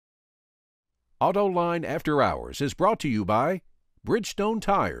Autoline After Hours is brought to you by Bridgestone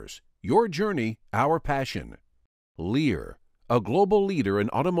Tires, your journey, our passion. Lear, a global leader in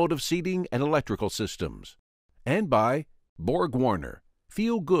automotive seating and electrical systems. And by Borg Warner,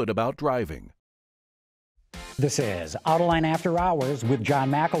 feel good about driving. This is Autoline After Hours with John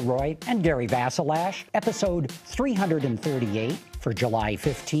McElroy and Gary Vasilash, episode 338 for July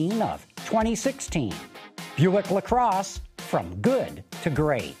 15 of 2016. Buick LaCrosse, from good to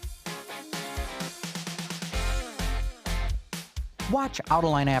great. Watch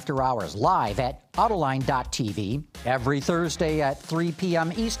Autoline After Hours live at Autoline.tv every Thursday at 3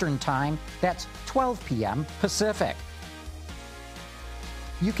 p.m. Eastern Time. That's 12 p.m. Pacific.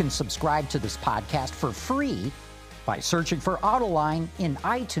 You can subscribe to this podcast for free by searching for Autoline in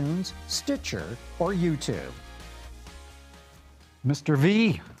iTunes, Stitcher, or YouTube. Mr.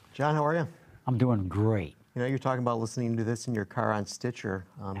 V. John, how are you? I'm doing great. You know, you're talking about listening to this in your car on Stitcher.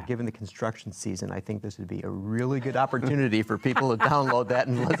 Given the construction season, I think this would be a really good opportunity for people to download that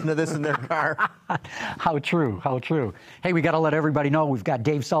and listen to this in their car. How true, how true. Hey, we got to let everybody know we've got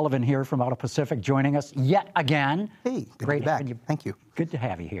Dave Sullivan here from AutoPacific joining us yet again. Hey, good to be back. Thank you. Good to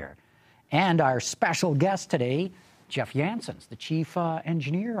have you here. And our special guest today, Jeff Yanssens, the chief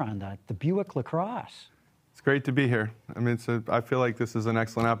engineer on the Buick LaCrosse. It's great to be here. I mean, I feel like this is an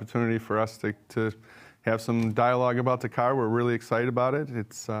excellent opportunity for us to have some dialogue about the car. We're really excited about it.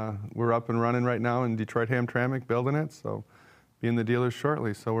 We're up and running right now in Detroit Hamtramck building it, so be in the dealers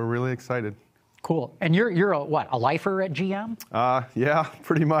shortly. So we're really excited. Cool. And you're a lifer at GM? Yeah,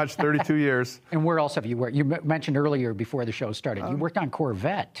 pretty much, 32 years. And where else have you worked? You mentioned earlier before the show started, you worked on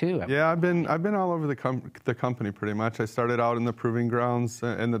Corvette too. Yeah, I've been all over the company pretty much. I started out in the proving grounds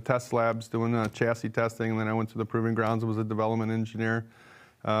and the test labs doing chassis testing, and then I went to the proving grounds, was a development engineer.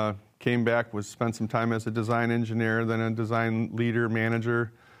 Came back, spent some time as a design engineer, then a design leader,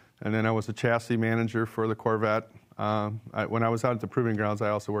 manager, and then I was a chassis manager for the Corvette. When I was out at the proving grounds, I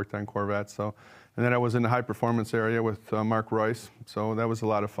also worked on Corvette. And then I was in the high performance area with Mark Royce, so that was a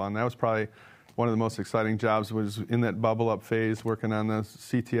lot of fun. That was probably one of the most exciting jobs, was in that bubble up phase, working on the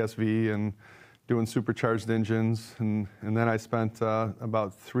CTSV and doing supercharged engines. And then I spent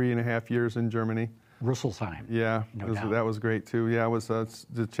about 3.5 years in Germany. Rüsselsheim. Yeah, that was great too. Yeah, I was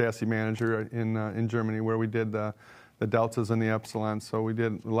the chassis manager in Germany, where we did the Deltas and the Epsilons. So we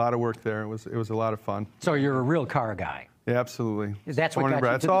did a lot of work there. It was a lot of fun. So you're a real car guy. Yeah, absolutely. That's what got you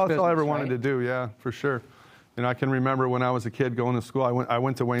That's to all this business, I ever right? wanted to do. Yeah, for sure. And I can remember when I was a kid going to school. I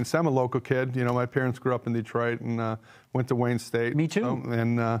went to Wayne State. I'm a local kid. You know, my parents grew up in Detroit and went to Wayne State. Me too.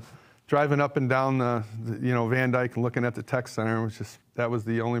 And driving up and down Van Dyke and looking at the tech center that was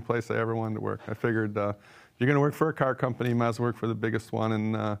the only place I ever wanted to work. I figured if you're going to work for a car company, you might as well work for the biggest one.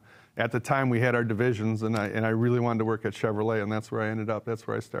 And at the time we had our divisions, and I really wanted to work at Chevrolet, and that's where I ended up. That's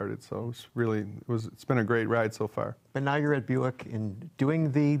where I started. So it's been a great ride so far. But now you're at Buick and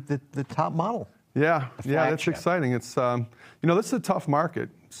doing the top model. Yeah, that's exciting. It's this is a tough market.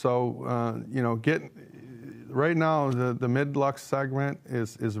 So right now, the mid-lux segment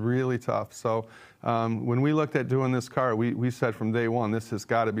is really tough. So when we looked at doing this car, we said from day one, this has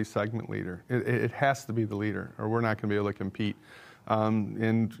got to be segment leader. It has to be the leader, or we're not going to be able to compete.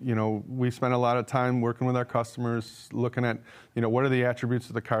 We spent a lot of time working with our customers, looking at, what are the attributes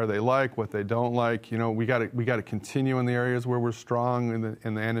of the car they like, what they don't like. We got to continue in the areas where we're strong,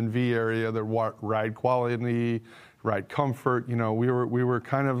 in the N&V area, the ride quality, ride comfort. We were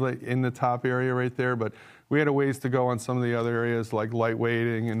kind of like in the top area right there, but we had a ways to go on some of the other areas, like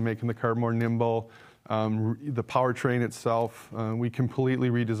lightweighting and making the car more nimble. The powertrain itself, we completely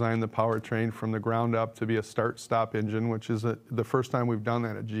redesigned the powertrain from the ground up to be a start-stop engine, which is the first time we've done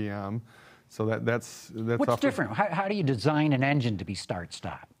that at GM. So that's what's different. How do you design an engine to be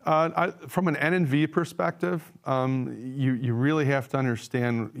start-stop? From an N&V perspective, you really have to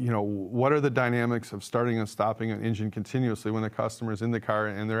understand, what are the dynamics of starting and stopping an engine continuously when the customer's in the car,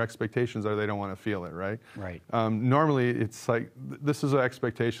 and their expectations are they don't want to feel it, right? Right. Normally, it's like this is an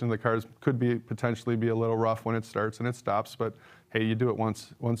expectation. The cars could potentially be a little rough when it starts and it stops, but hey, you do it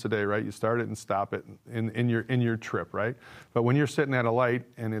once a day, right? You start it and stop it in your trip, right? But when you're sitting at a light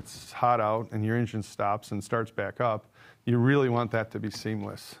and it's hot out and your engine stops and starts back up, you really want that to be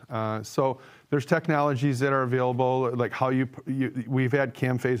seamless. So there's technologies that are available, like how we've had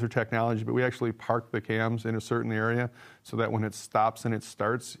cam phaser technology, but we actually park the cams in a certain area so that when it stops and it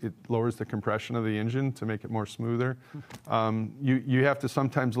starts, it lowers the compression of the engine to make it more smoother. You have to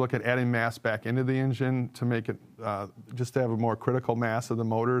sometimes look at adding mass back into the engine to make it, just to have a more critical mass of the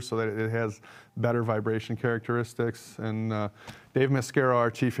motor so that it has better vibration characteristics. And Dave Mascaro,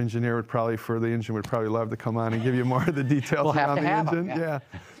 our chief engineer, would probably love to come on and give you more of the details we'll around the engine. Yeah.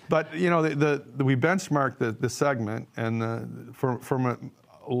 But you know, we benchmarked the segment, and from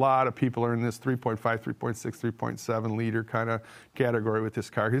a lot of people are in this 3.5, 3.6, 3.7 liter kind of category with this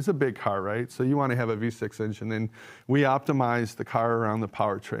car. It's a big car, right? So you want to have a V6 engine, and we optimize the car around the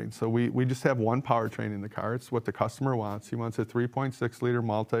powertrain. So we just have one powertrain in the car. It's what the customer wants. He wants a 3.6 liter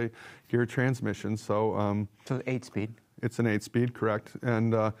multi-gear transmission. So 8-speed. It's an 8-speed, correct.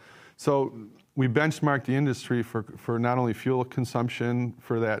 And so we benchmarked the industry for not only fuel consumption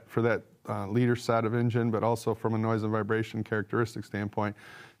for that liter set of engine, but also from a noise and vibration characteristic standpoint.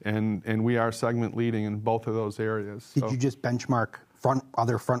 And we are segment leading in both of those areas. Did you just benchmark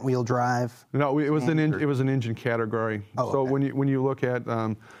other front wheel drive? No, it was an engine category. Oh, so okay. when you look at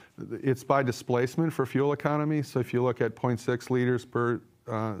it's by displacement for fuel economy. So if you look at 0.6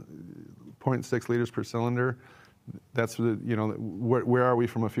 liters per cylinder, that's where are we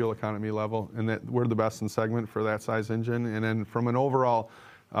from a fuel economy level, and that we're the best in segment for that size engine. And then from an overall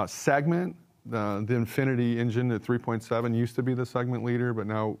segment, the Infiniti engine at 3.7 used to be the segment leader, but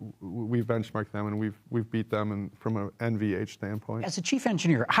now we've benchmarked them and we've beat them from an NVH standpoint. As a chief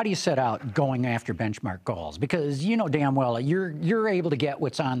engineer, how do you set out going after benchmark goals? Because you know damn well you're able to get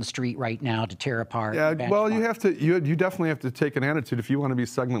what's on the street right now to tear apart. Yeah, well, you have to. You definitely have to take an attitude if you want to be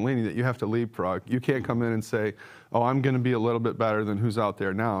segment leading that you have to leapfrog. You can't come in and say, "Oh, I'm going to be a little bit better than who's out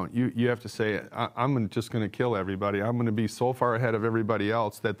there now." You have to say, "I'm just going to kill everybody. I'm going to be so far ahead of everybody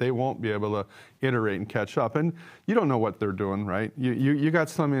else that they won't be able to iterate and catch up." And you don't know what they're doing, right? You got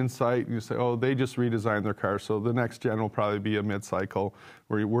some insight, and you say, "Oh, they just redesigned their car, so the next gen will probably be a mid-cycle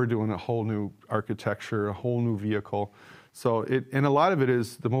where we're doing a whole new architecture, a whole new vehicle." So and a lot of it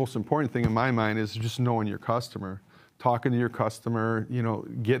is, the most important thing in my mind is just knowing your customer. Talking to your customer,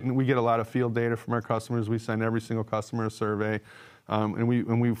 we get a lot of field data from our customers. We send every single customer a survey, and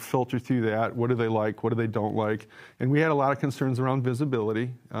we filter through that. What do they like? What do they don't like? And we had a lot of concerns around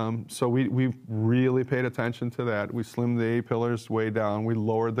visibility, so we really paid attention to that. We slimmed the A-pillars way down. We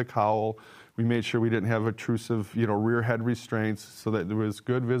lowered the cowl. We made sure we didn't have obtrusive, rear head restraints, so that there was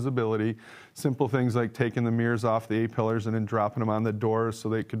good visibility. Simple things like taking the mirrors off the A-pillars and then dropping them on the doors so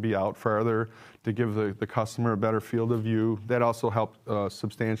they could be out farther to give the customer a better field of view. That also helped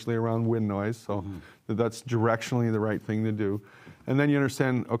substantially around wind noise, so that's directionally the right thing to do. And then you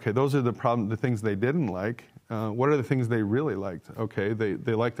understand, okay, those are the things they didn't like. What are the things they really liked? Okay,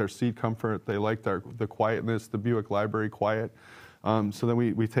 they liked our seat comfort. They liked the quietness, the Buick Library quiet. So then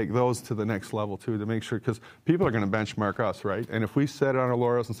we take those to the next level too, to make sure, because people are going to benchmark us, right? And if we sit on our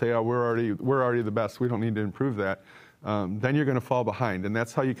laurels and say, "Oh, we're already the best, we don't need to improve that," then you're going to fall behind. And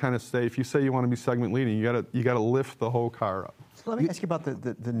that's how you kind of stay. If you say you want to be segment leading, you got to lift the whole car up. So let me ask you about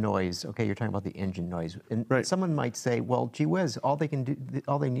the noise. Okay, you're talking about the engine noise, and right. Someone might say, "Well, gee whiz, all they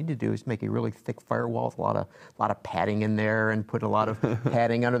need to do is make a really thick firewall with a lot of padding in there, and put a lot of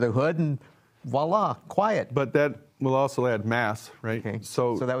padding under the hood, and voila, quiet." But that will also add mass, right? Okay.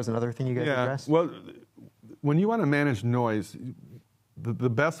 So that was another thing you guys addressed? Well, when you want to manage noise, the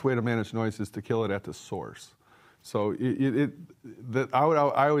best way to manage noise is to kill it at the source. So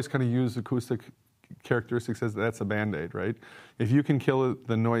I always kind of use acoustic characteristics as that's a Band-Aid, right? If you can kill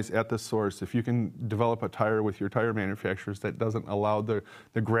the noise at the source, if you can develop a tire with your tire manufacturers that doesn't allow the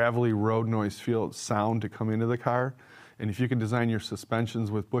gravelly road noise field sound to come into the car, and if you can design your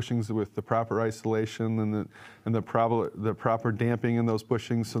suspensions with bushings with the proper isolation and the proper damping in those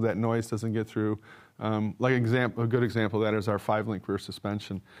bushings so that noise doesn't get through. A good example of that is our 5-link rear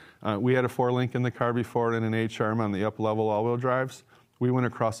suspension. We had a 4-link in the car before and an H-arm on the up-level all-wheel drives. We went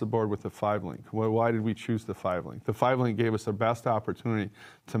across the board with the 5-link. Well, why did we choose the 5-link? The 5-link gave us the best opportunity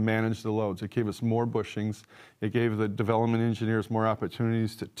to manage the loads. It gave us more bushings. It gave the development engineers more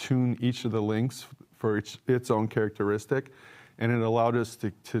opportunities to tune each of the links for its own characteristic, and it allowed us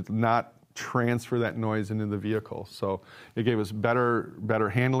to not transfer that noise into the vehicle. So it gave us better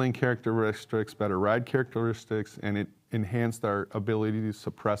handling characteristics, better ride characteristics, and it enhanced our ability to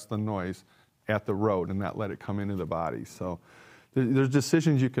suppress the noise at the road and not let it come into the body. So there's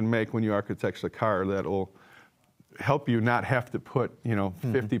decisions you can make when you architect a car that will help you not have to put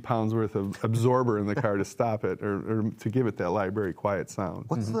 50 pounds worth of absorber in the car to stop it or to give it that library quiet sound.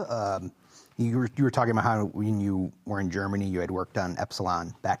 What's the you were talking about how when you were in Germany you had worked on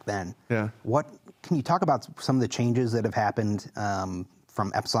Epsilon back then. Yeah. What can you talk about some of the changes that have happened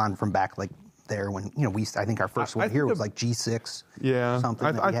from Epsilon from back there when I think our first one here was like G6. Yeah.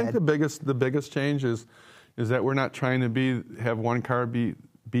 Something. I think the biggest change is that we're not trying to have one car be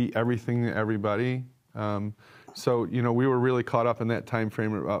everything to everybody. So we were really caught up in that time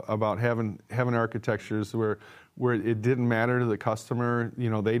frame about having architectures where it didn't matter to the customer.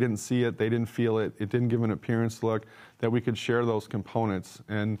 They didn't see it, they didn't feel it, it didn't give an appearance look. that we could share those components.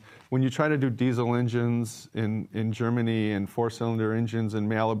 And when you try to do diesel engines in Germany and 4-cylinder engines in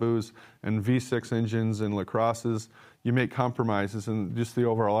Malibus and V6 engines in LaCrosses, you make compromises in just the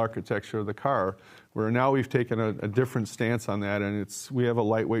overall architecture of the car, where now we've taken a different stance on that, and we have a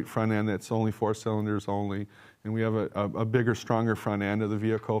lightweight front end that's only 4 cylinders only, and we have a bigger, stronger front end of the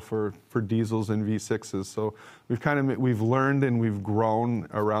vehicle for diesels and V6s. So we've learned and we've grown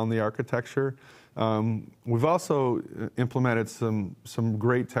around the architecture. We've also implemented some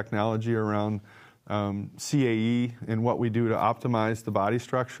great technology around CAE and what we do to optimize the body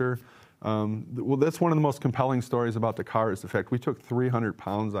structure. Well, that's one of the most compelling stories about the car is the fact we took 300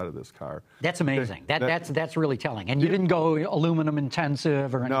 pounds out of this car. That's amazing. That's really telling. And you didn't go aluminum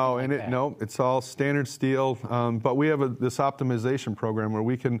intensive or anything like that. No, it's all standard steel. But we have this optimization program where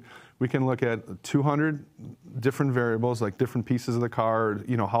we can look at 200 different variables, like different pieces of the car,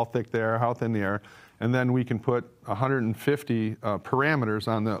 how thick they are, how thin they are, and then we can put 150 parameters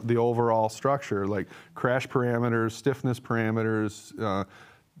on the overall structure, like crash parameters, stiffness parameters,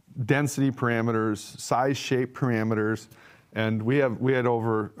 density parameters, size, shape parameters, and we had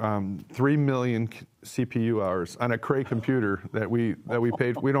over 3 million CPU hours on a Cray computer that we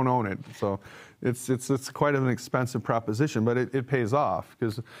paid. We don't own it, so it's quite an expensive proposition, but it pays off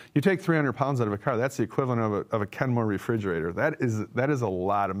because you take 300 pounds out of a car. That's the equivalent of a Kenmore refrigerator. That is a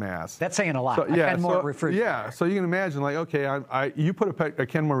lot of mass. That's saying a lot. So, Kenmore refrigerator. Yeah, so you can imagine, like, okay, you put a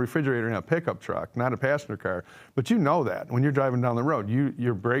Kenmore refrigerator in a pickup truck, not a passenger car, but you know that when you're driving down the road,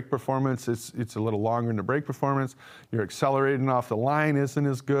 your brake performance it's a little longer in the brake performance. Your accelerating off the line isn't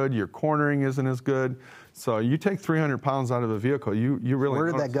as good. Your cornering isn't as good. So you take 300 pounds out of a vehicle, you really.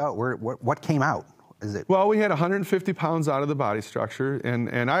 Where did that go? What came out? Is it? Well, we had 150 pounds out of the body structure,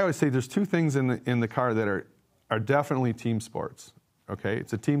 and I always say there's two things in the car that are definitely team sports. Okay,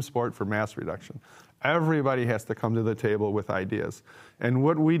 it's a team sport for mass reduction. Everybody has to come to the table with ideas. And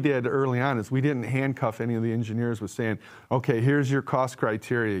what we did early on is we didn't handcuff any of the engineers with saying, okay, here's your cost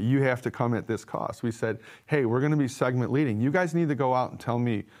criteria. You have to come at this cost. We said, hey, we're going to be segment leading. You guys need to go out and tell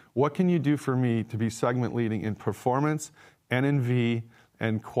me, what can you do for me to be segment leading in performance, NNV,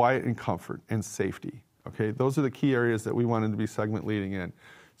 and quiet and comfort and safety? Okay, those are the key areas that we wanted to be segment leading in.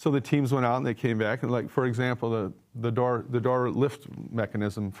 So the teams went out and they came back and, like, for example, the door lift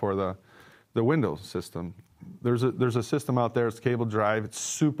mechanism for the window system. There's a system out there. It's cable drive. It's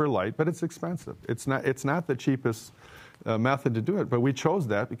super light, but it's expensive. It's not the cheapest method to do it, but we chose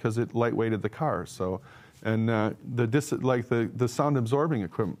that because it lightweighted the car. So, and the sound absorbing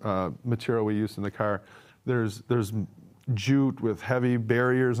material we use in the car, there's jute with heavy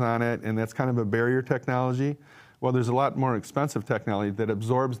barriers on it, and that's kind of a barrier technology. Well, there's a lot more expensive technology that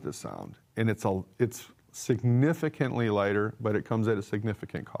absorbs the sound, and it's significantly lighter, but it comes at a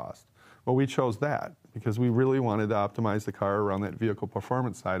significant cost. Well, we chose that because we really wanted to optimize the car around that vehicle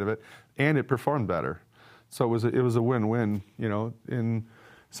performance side of it, and it performed better. So it was a win-win, And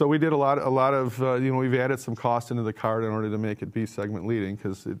so we did a lot of we've added some cost into the car in order to make it be segment leading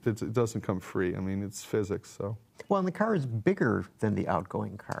because it doesn't come free. I mean, it's physics. So. Well, and the car is bigger than the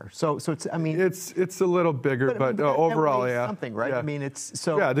outgoing car, so it's it's a little bigger, but overall, yeah, something, right? Yeah. I mean, it's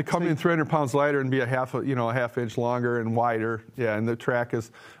so yeah, to come in 300 pounds lighter and be a half inch longer and wider, yeah, and the track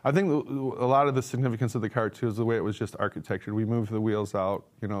is. I think a lot of the significance of the car too is the way it was just architectured. We moved the wheels out,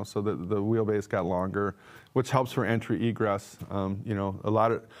 so that the wheelbase got longer, which helps for entry egress. A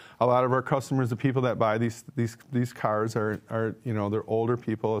lot of our customers, the people that buy these cars are they're older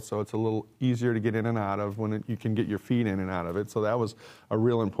people, so it's a little easier to get in and out of when you can get your feet in and out of it. So that was a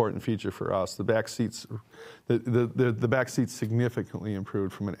real important feature for us. The back seats, the back seats significantly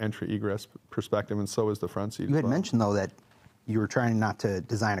improved from an entry egress perspective, and so is the front seat. You had mentioned though that you were trying not to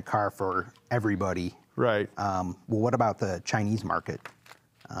design a car for everybody. Right. Well, what about the Chinese market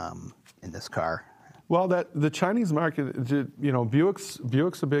in this car? Well, the Chinese market,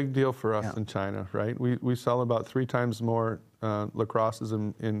 Buick's a big deal for us in China, right? We sell about 3 times more LaCrosses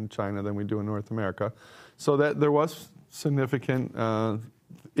in China than we do in North America. So that there was significant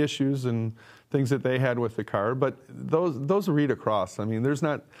issues and things that they had with the car, but those read across. I mean, there's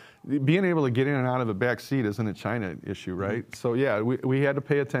not being able to get in and out of the back seat isn't a China issue, right? Mm-hmm. So yeah, we had to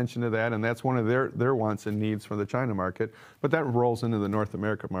pay attention to that, and that's one of their wants and needs for the China market. But that rolls into the North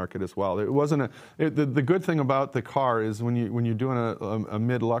America market as well. It wasn't the good thing about the car is when you're doing a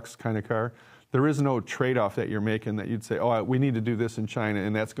mid-lux kind of car, there is no trade-off that you're making that you'd say, oh, we need to do this in China,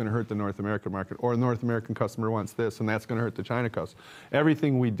 and that's going to hurt the North American market, or the North American customer wants this, and that's going to hurt the China customer.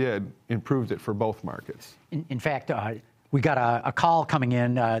 Everything we did improved it for both markets. In fact, we got a call coming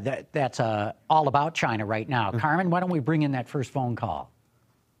in that's all about China right now. Carmen, why don't we bring in that first phone call?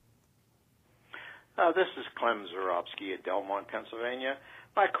 This is Clem Zarobsky at Delmont, Pennsylvania.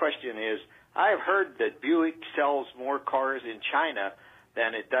 My question is, I've heard that Buick sells more cars in China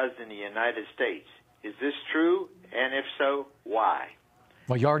than it does in the United States. Is this true? And if so, why?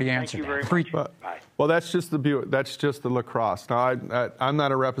 Well, you already answered Thank you that. very much. Bye. Well, that's just the Buick. That's just the LaCrosse. Now, I'm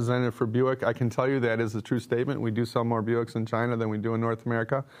not a representative for Buick. I can tell you that is a true statement. We do sell more Buicks in China than we do in North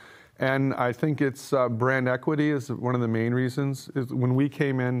America. And I think it's brand equity is one of the main reasons. When we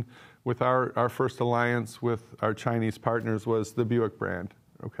came in with our first alliance with our Chinese partners was the Buick brand,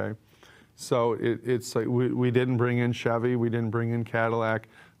 okay? So it's like we didn't bring in Chevy, we didn't bring in Cadillac.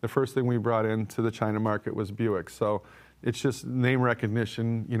 The first thing we brought into the China market was Buick. So it's just name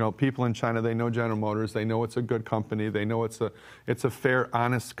recognition. You know, people in China, they know General Motors, they know it's a good company, they know it's a fair,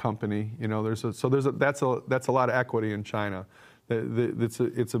 honest company. You know, that's a lot of equity in China.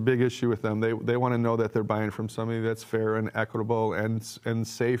 It's a big issue with them. They want to know that they're buying from somebody that's fair and equitable and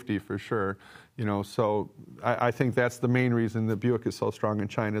safety for sure. You know, so I think that's the main reason that Buick is so strong in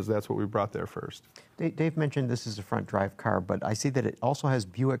China is that's what we brought there first. Dave mentioned this is a front drive car, but I see that it also has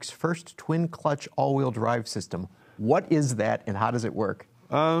Buick's first twin clutch all-wheel drive system. What is that and how does it work?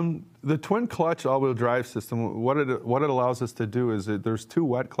 The twin clutch all-wheel drive system, what it allows us to do is there's two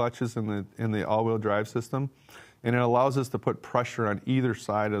wet clutches in the all-wheel drive system, and it allows us to put pressure on either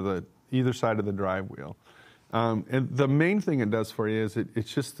side of the drive wheel. And the main thing it does for you is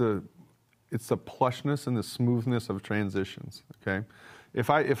it's the plushness and the smoothness of transitions. Okay, if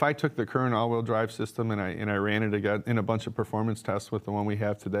I took the current all-wheel drive system and I ran it again in a bunch of performance tests with the one we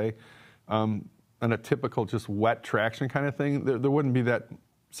have today, on a typical just wet traction kind of thing, there wouldn't be that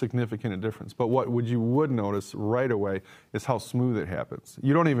significant a difference. But what you would notice right away is how smooth it happens.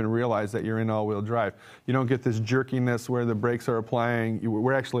 You don't even realize that you're in all-wheel drive. You don't get this jerkiness where the brakes are applying.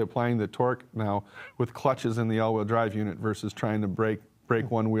 We're actually applying the torque now with clutches in the all-wheel drive unit versus trying to brake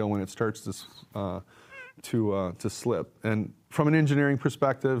one wheel when it starts to slip. And from an engineering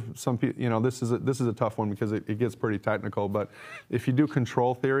perspective, some people, you know, this is a tough one because it gets pretty technical. But if you do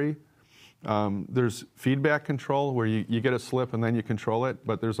control theory, there's feedback control where you get a slip and then you control it,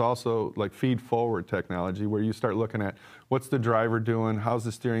 but there's also like feed forward technology where you start looking at what's the driver doing, how's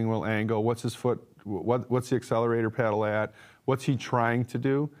the steering wheel angle, what's his foot, what's the accelerator pedal at, what's he trying to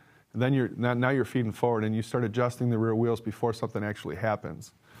do, and then now you're feeding forward and you start adjusting the rear wheels before something actually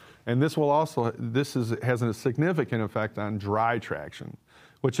happens. And this has a significant effect on dry traction,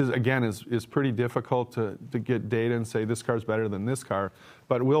 which is pretty difficult to get data and say this car's better than this car,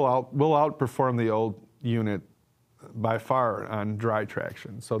 but we'll outperform the old unit by far on dry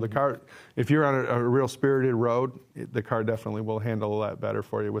traction. So the car, if you're on a real spirited road, the car definitely will handle a lot better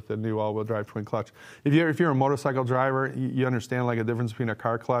for you with the new all-wheel drive twin clutch. If you're a motorcycle driver, you understand like a difference between a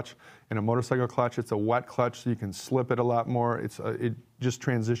car clutch and a motorcycle clutch. It's a wet clutch, so you can slip it a lot more. It just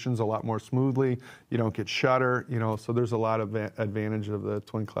transitions a lot more smoothly. You don't get shudder, you know. So there's a lot of advantage of the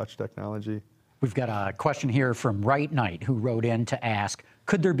twin clutch technology. We've got a question here from Right Knight who wrote in to ask,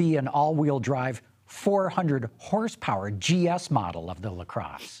 could there be an all-wheel drive 400 horsepower GS model of the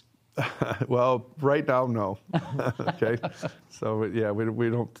LaCrosse? Well, right now, no. Okay. So, yeah, we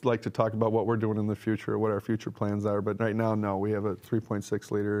don't like to talk about what we're doing in the future or what our future plans are, but right now, no. We have a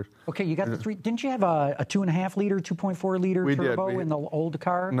 3.6 liter. Okay, you got the three. Didn't you have a 2.5 liter, 2.4 liter turbo in the old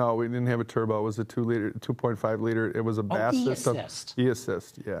car? No, we didn't have a turbo. It was a 2.5 liter. It was a BAS system.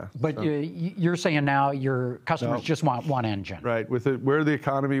 E-Assist, yeah. But so, you're saying now your customers just want one engine. Right. With where the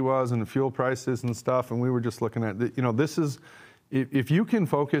economy was and the fuel prices and stuff, and we were just looking at, this is, if you can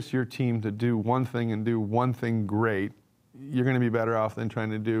focus your team to do one thing and do one thing great, you're going to be better off than trying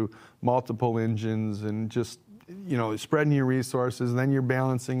to do multiple engines and just, spreading your resources, and then you're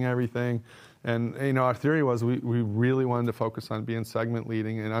balancing everything. And, our theory was we really wanted to focus on being segment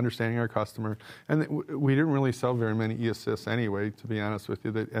leading and understanding our customer. And we didn't really sell very many e-assists anyway, to be honest with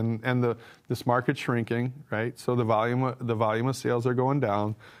you. And this market's shrinking, right? So the volume of sales are going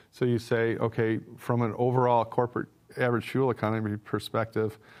down. So you say, okay, from an overall corporate average fuel economy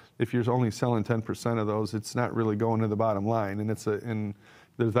perspective, if you're only selling 10% of those, it's not really going to the bottom line, and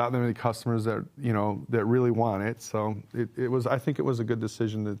there's not that many customers that that really want it. So I think it was a good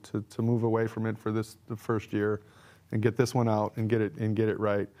decision to move away from it for the first year, and get this one out and get it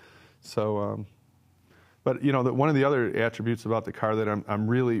right. So, but one of the other attributes about the car that I'm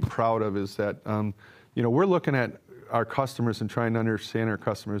really proud of is that we're looking at our customers and trying to understand our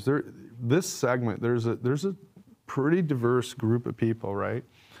customers. This segment, there's a pretty diverse group of people, right?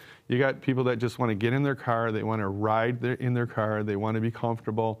 You got people that just want to get in their car, they want to ride in their car, they want to be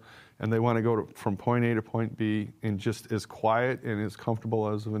comfortable, and they want to go from point A to point B in just as quiet and as comfortable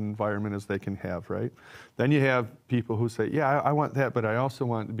as an environment as they can have, right? Then you have people who say, yeah, I want that, but I also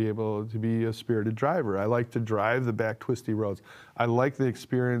want to be able to be a spirited driver. I like to drive the back twisty roads. I like the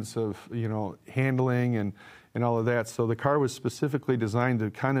experience of, handling and all of that. So the car was specifically designed to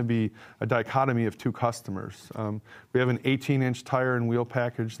kind of be a dichotomy of two customers. We have an 18-inch tire and wheel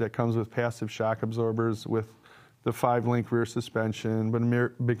package that comes with passive shock absorbers with the 5-link rear suspension, but a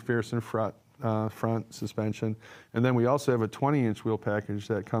McPherson front suspension. And then we also have a 20-inch wheel package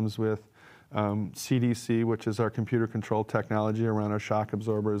that comes with CDC, which is our computer control technology around our shock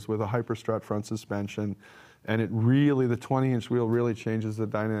absorbers, with a hyperstrut front suspension. And the 20-inch wheel really changes the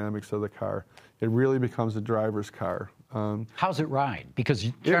dynamics of the car. It really becomes a driver's car. How's it ride? Because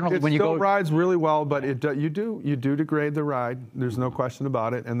generally, when you go, it still rides really well, but you do degrade the ride. There's no question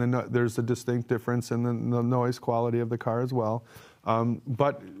about it. And then there's a distinct difference in the noise quality of the car as well.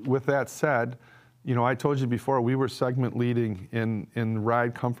 But with that said, I told you before, we were segment leading in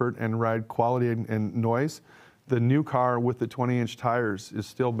ride comfort and ride quality and noise. The new car with the 20-inch tires is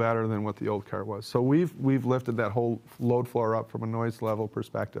still better than what the old car was. So we've lifted that whole load floor up from a noise level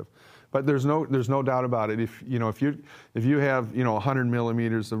perspective. But there's no doubt about it. If you have 100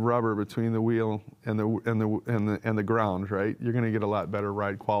 millimeters of rubber between the wheel and the ground, right, you're going to get a lot better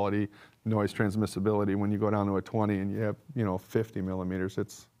ride quality, noise transmissibility when you go down to a 20 and you have 50 millimeters.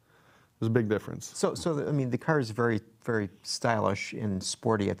 There's a big difference. So the car is very, very stylish and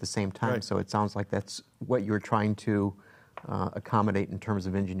sporty at the same time. Right. So it sounds like that's what you're trying to accommodate in terms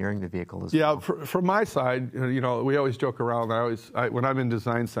of engineering the vehicle as well. Yeah, from my side, we always joke around. When I'm in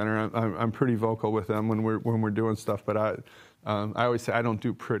design center, I'm pretty vocal with them when we're doing stuff. But I always say I don't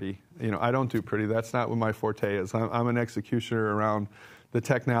do pretty. I don't do pretty. That's not what my forte is. I'm an executioner around the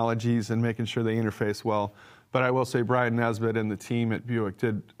technologies and making sure they interface well. But I will say Brian Nesbitt and the team at Buick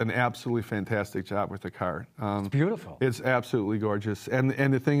did an absolutely fantastic job with the car. It's beautiful. It's absolutely gorgeous. And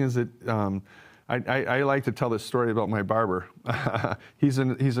the thing is that I like to tell this story about my barber. He's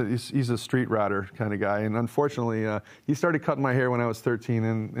a street rodder kind of guy, and unfortunately, he started cutting my hair when I was 13,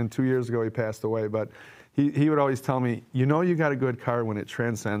 and 2 years ago he passed away. But he would always tell me, you got a good car when it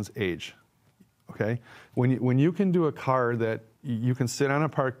transcends age. Okay, when you can do a car that you can sit on a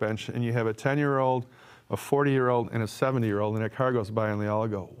park bench and you have a 10-year-old, a 40-year-old, and a 70-year-old, and that car goes by and they all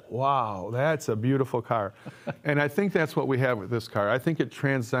go, wow, that's a beautiful car. And I think that's what we have with this car. I think it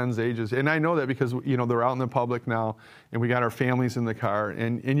transcends ages. And I know that because, they're out in the public now, and we got our families in the car,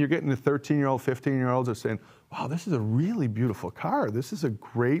 and you're getting the 13-year-old, 15-year-olds are saying, wow, this is a really beautiful car. This is a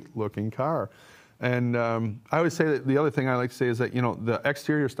great-looking car. And I always say that the other thing I like to say is that, the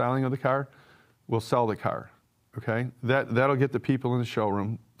exterior styling of the car will sell the car, okay? That'll get the people in the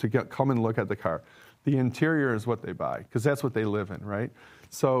showroom to come and look at the car. The interior is what they buy, because that's what they live in, right?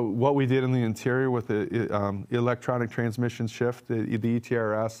 So what we did in the interior with the electronic transmission shift, the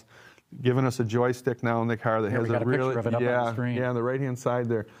ETRS, giving us a joystick now in the car that has a really, on the screen. Yeah, on the right-hand side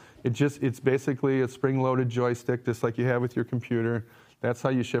there. It's basically a spring-loaded joystick, just like you have with your computer. That's how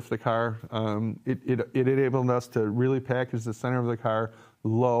you shift the car. It enabled us to really package the center of the car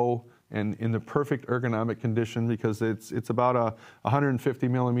low and in the perfect ergonomic condition, because it's about a 150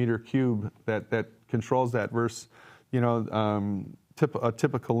 millimeter cube that controls that versus, a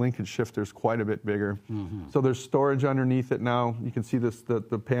typical Lincoln shifter is quite a bit bigger. Mm-hmm. So there's storage underneath it now. You can see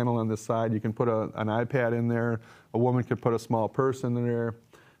the panel on this side. You can put an iPad in there. A woman could put a small purse in there.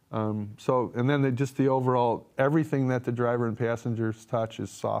 And then the overall, everything that the driver and passengers touch is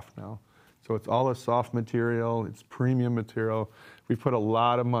soft now. So it's all a soft material. It's premium material. We put a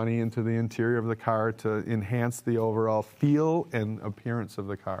lot of money into the interior of the car to enhance the overall feel and appearance of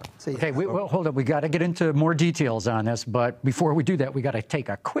the car. Okay, well, hold up. We got to get into more details on this, but before we do that, we got to take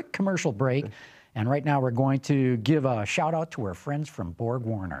a quick commercial break. And right now, we're going to give a shout out to our friends from Borg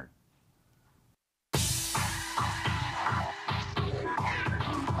Warner.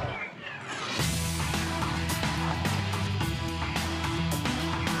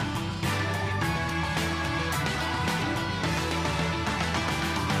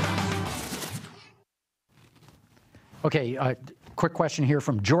 Okay, quick question here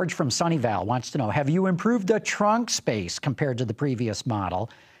from George from Sunnyvale. Wants to know, have you improved the trunk space compared to the previous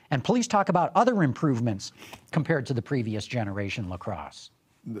model? And please talk about other improvements compared to the previous generation LaCrosse.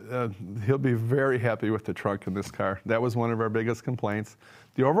 He'll be very happy with the trunk in this car. That was one of our biggest complaints.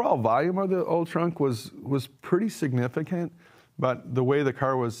 The overall volume of the old trunk was pretty significant, but the way the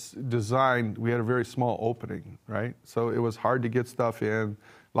car was designed, we had a very small opening, right? So it was hard to get stuff in.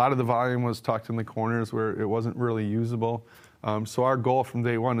 A lot of the volume was tucked in the corners where it wasn't really usable. So our goal from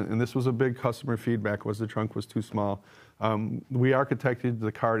day one, and this was a big customer feedback, was the trunk was too small. We architected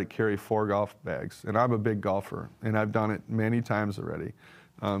the car to carry 4 golf bags, and I'm a big golfer, and I've done it many times already.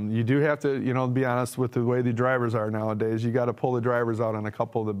 You do have to, be honest with the way the drivers are nowadays. You got to pull the drivers out on a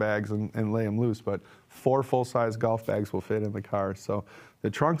couple of the bags and lay them loose, but 4 full-size golf bags will fit in the car. So the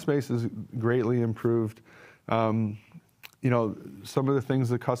trunk space is greatly improved. Some of the things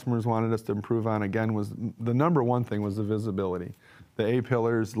the customers wanted us to improve on, again, was the number one thing was the visibility. The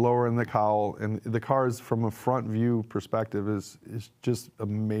A-pillars, lowering the cowl, and the cars from a front view perspective is just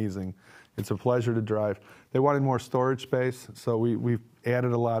amazing. It's a pleasure to drive. They wanted more storage space, so we've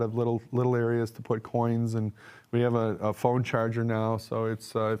added a lot of little areas to put coins, and we have a phone charger now, so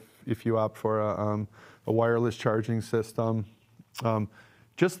it's if you opt for a wireless charging system.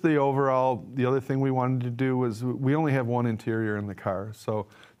 Just the other thing we wanted to do was we only have one interior in the car, so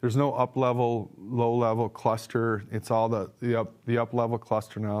there's no up-level, low-level cluster. It's all the up-level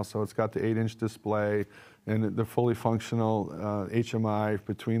cluster now, so it's got the 8-inch display and the fully functional HMI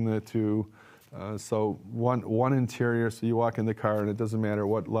between the two. So one interior, so you walk in the car and it doesn't matter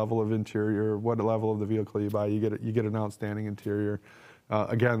what level of interior, what level of the vehicle you buy, you get an outstanding interior.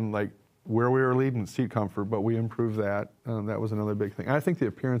 Again, like where we were leading, seat comfort, but we improved that. That was another big thing. I think the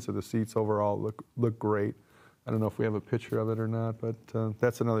appearance of the seats overall look great. I don't know if we have a picture of it or not, but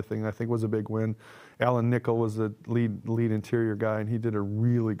that's another thing I think was a big win. Alan Nickel was the lead interior guy, and he did a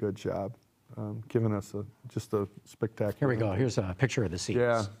really good job, giving us just a spectacular. Here we go. Here's a picture of the seats.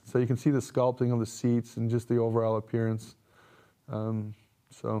 Yeah, so you can see the sculpting of the seats and just the overall appearance. Now,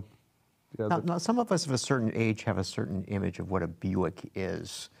 some of us of a certain age have a certain image of what a Buick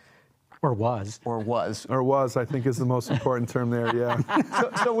is. Or was. Or was. Or was, I think, is the most important term there. Yeah.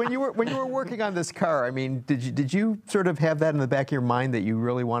 So when you were working on this car, I mean, did you sort of have that in the back of your mind that you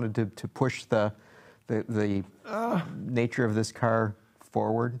really wanted to push the nature of this car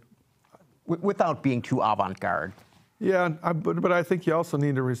forward, without being too avant-garde? Yeah, but I think you also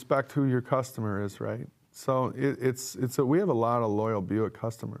need to respect who your customer is, right? So we have a lot of loyal Buick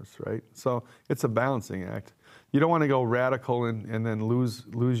customers, right? So it's a balancing act. You don't want to go radical and then lose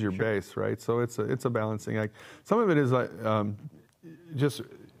your base, right? So it's a balancing act. Some of it is like just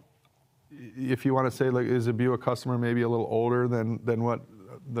if you want to say, like, is a Buick customer maybe a little older than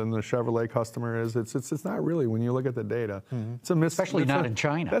the Chevrolet customer is? It's not really when you look at the data. Mm-hmm. It's especially not in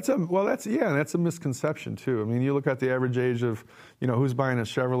China. That's a misconception too. I mean, you look at the average age of who's buying a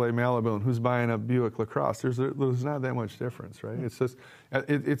Chevrolet Malibu and who's buying a Buick LaCrosse. There's not that much difference, right? It's just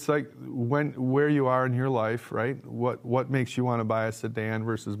it's like where you are in your life, right? What makes you want to buy a sedan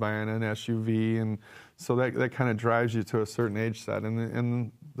versus buying an SUV, and so that kind of drives you to a certain age set.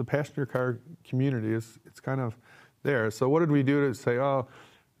 And the passenger car community it's kind of there. So what did we do to say,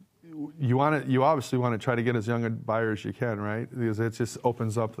 you obviously want to try to get as young a buyer as you can, right? Because it just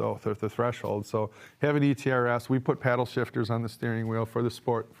opens up the threshold. So having ETRS, we put paddle shifters on the steering wheel for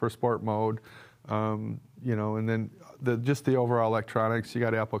sport mode, and then just the overall electronics. You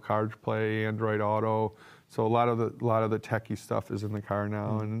got Apple CarPlay, Android Auto. So a lot of the techie stuff is in the car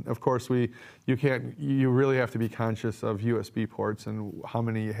now, and of course you really have to be conscious of USB ports and how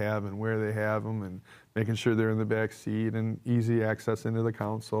many you have and where they have them, and making sure they're in the back seat and easy access into the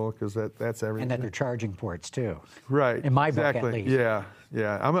console, because that's everything. And that they're charging ports too. Right. In my book, at least. Yeah.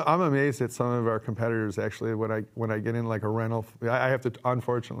 I'm amazed at some of our competitors actually. When I get in like a rental,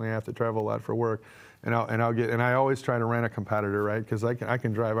 unfortunately I have to travel a lot for work. And I always try to rent a competitor, right? Because I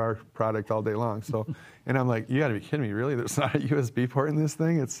can drive our product all day long. So, and I'm like, you got to be kidding me, really? There's not a USB port in this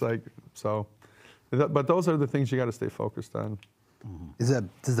thing? It's like so. But those are the things you got to stay focused on.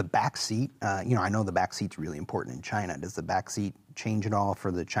 Does the back seat? I know the back seat's really important in China. Does the back seat change at all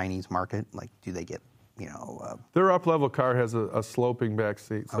for the Chinese market? Like, do they get Their up-level car has a sloping back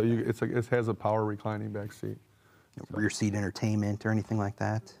seat, so okay. It has a power reclining back seat. Rear seat entertainment or anything like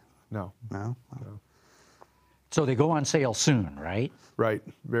that? No. No. So they go on sale soon, right? Right,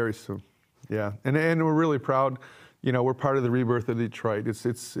 very soon. Yeah, and we're really proud. We're part of the rebirth of Detroit. It's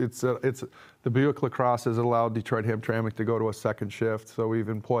the Buick LaCrosse has allowed Detroit Hamtramck to go to a second shift, so we've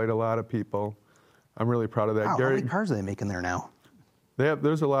employed a lot of people. I'm really proud of that. Wow, how many cars are they making there now?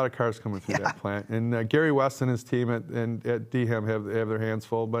 There's a lot of cars coming through that plant, and Gary West and his team at DHAM have their hands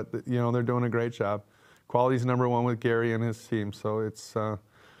full, but they're doing a great job. Quality's number one with Gary and his team, so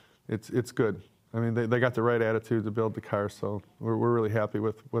it's good. I mean, they got the right attitude to build the car, so we're really happy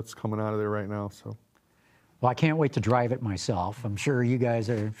with what's coming out of there right now. So, well, I can't wait to drive it myself. I'm sure you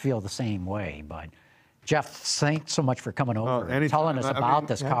guys feel the same way. But Jeff, thanks so much for coming over and telling us about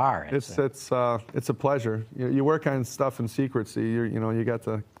this car. It's a pleasure. You work on stuff in secrecy. You got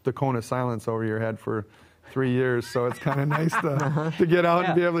the cone of silence over your head for 3 years, so it's kind of nice to get out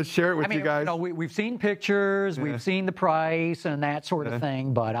and be able to share it with you guys. We've seen pictures, we've seen the price and that sort of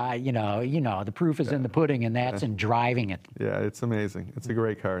thing, but the proof is in the pudding, and that's in driving it. Yeah, it's amazing. It's a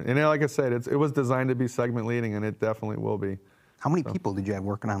great car, and like I said, it was designed to be segment leading, and it definitely will be. How many people did you have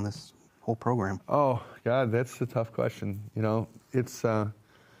working on this whole program? Oh God, that's a tough question.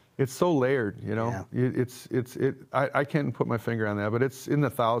 It's so layered, Yeah. I can't put my finger on that, but it's in the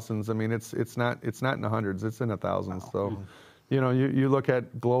thousands. I mean, it's not in the hundreds. It's in the thousands. So, you look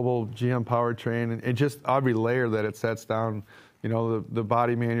at global GM powertrain, and it just every layer that it sets down. The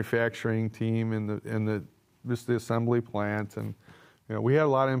body manufacturing team and just the assembly plant, and we had a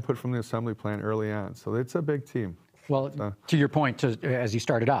lot of input from the assembly plant early on. So it's a big team. Well, to your point, as you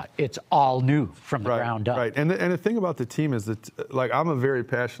started out, it's all new from the ground up. Right, and the thing about the team is that, I'm a very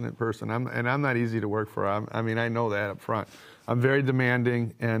passionate person, and I'm not easy to work for. I know that up front. I'm very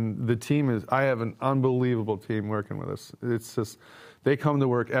demanding, and the team I have an unbelievable team working with us. It's just, they come to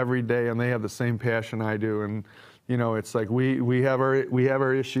work every day, and they have the same passion I do, and it's like we have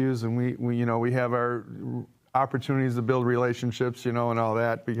our issues, and we have our opportunities to build relationships, and all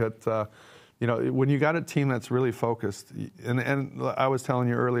that, because. When you got a team that's really focused, and I was telling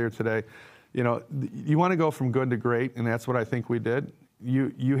you earlier today, you want to go from good to great, and that's what I think we did.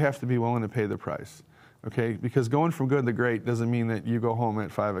 You have to be willing to pay the price, okay? Because going from good to great doesn't mean that you go home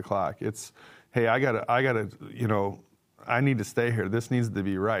at 5 o'clock. It's, hey, I need to stay here. This needs to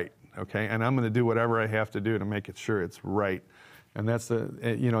be right, okay? And I'm going to do whatever I have to do to make it sure it's right. And that's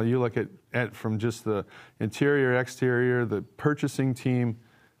you look at from just the interior, exterior, the purchasing team,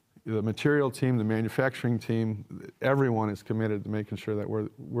 the material team, the manufacturing team, everyone is committed to making sure that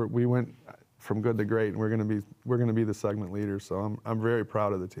we went from good to great, and we're going to be the segment leader. So I'm very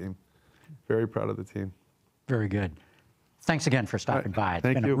proud of the team. Very proud of the team. Very good. Thanks again for stopping by. It's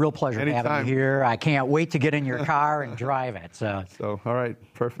been you. a real pleasure having you here. I can't wait to get in your car and drive it. So all right,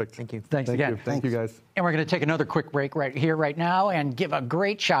 perfect. Thank you. Thanks again. Thank you, guys. And we're going to take another quick break right here, right now, and give a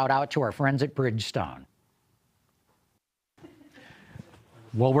great shout out to our friends at Bridgestone.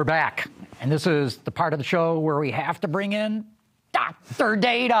 Well, we're back, and this is the part of the show where we have to bring in Dr.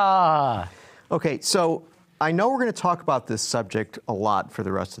 Data. Okay, so I know we're going to talk about this subject a lot for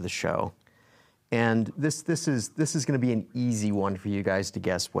the rest of the show, and this is going to be an easy one for you guys to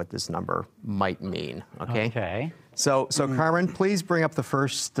guess what this number might mean. Okay. Okay. So Carmen, please bring up the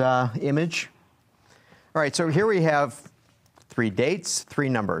first image. All right, so here we have 3 dates, 3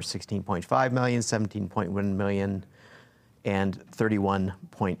 numbers: 16.5 million, 17.1 million. And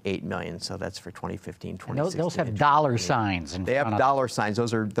 31.8 million. So that's for 2015, 2016. Those have dollar signs. They have dollar signs.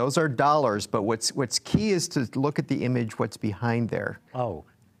 Those are dollars. But what's key is to look at the image. What's behind there? Oh.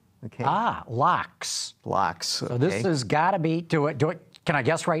 Okay. Locks. Locks. So okay. this has got to be. Do it. Can I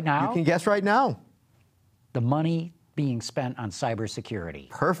guess right now? You can guess right now. The money being spent on cybersecurity.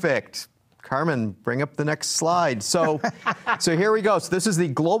 Perfect. Carmen, bring up the next slide. So here we go. So this is the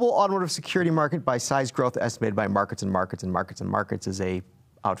global automotive security market by size growth estimated by Markets and Markets. And Markets and Markets is a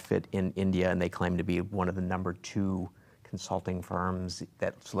outfit in India, and they claim to be one of the number 2 consulting firms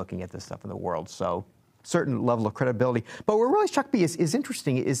that's looking at this stuff in the world. So certain level of credibility. But what really struck me is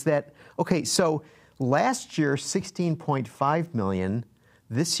interesting is that, okay, so last year 16.5 million,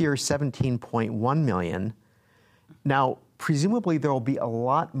 this year 17.1 million. Now, presumably there will be a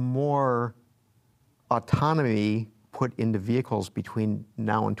lot more autonomy put into vehicles between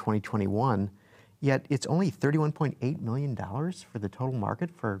now and 2021, yet it's only $31.8 million for the total market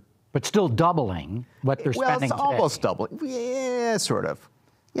for... But still doubling what they're spending today. Well, it's almost doubling. Yeah, sort of.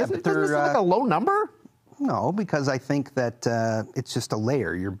 Yeah, Doesn't this look like a low number? No, because I think that it's just a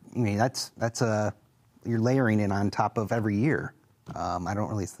layer. You're layering it on top of every year. I don't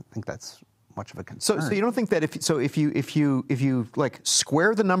really think that's much of a concern. So you don't think that if you like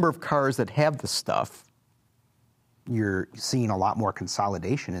square the number of cars that have this stuff, you're seeing a lot more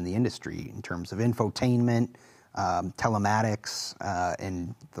consolidation in the industry in terms of infotainment, telematics,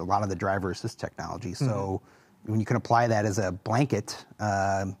 and a lot of the driver assist technology. So when you can apply that as a blanket,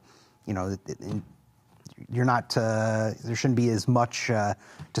 you're not. There shouldn't be as much to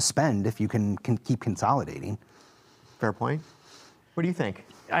spend if you can keep consolidating. Fair point. What do you think?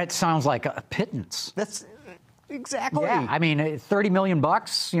 It sounds like a pittance. That's exactly. Yeah, I mean, $30 million.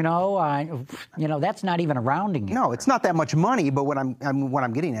 That's not even a rounding error. No, it's not that much money. But what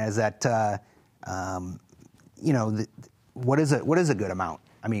I'm getting at is that, what is a good amount?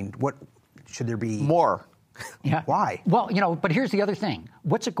 I mean, what should there be more? Yeah. Why? Well, but here's the other thing.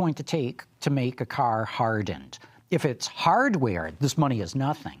 What's it going to take to make a car hardened? If it's hardware, this money is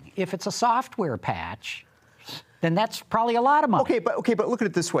nothing. If it's a software patch, then that's probably a lot of money. Okay, but look at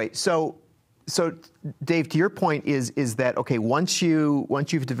it this way. So So, Dave, to your point is that okay? Once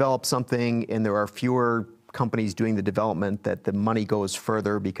you've developed something and there are fewer companies doing the development, that the money goes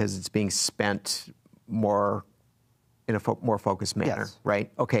further because it's being spent more in a more focused manner, yes.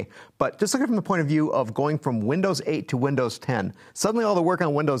 right? Okay, but just looking from the point of view of going from Windows 8 to Windows 10, suddenly all the work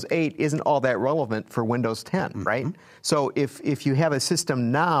on Windows 8 isn't all that relevant for Windows 10, right? So if you have a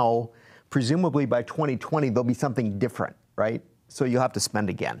system now, presumably by 2020 there'll be something different, right? So you'll have to spend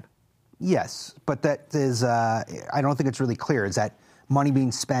again. Yes, but that is, I don't think it's really clear. Is that money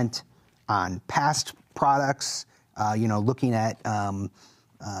being spent on past products, looking at,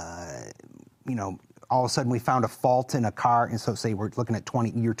 all of a sudden we found a fault in a car, and so say we're looking at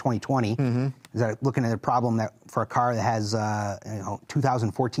year 2020, is that looking at a problem that for a car that has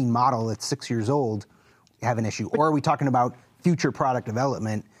 2014 model that's 6 years old, you have an issue? Or are we talking about future product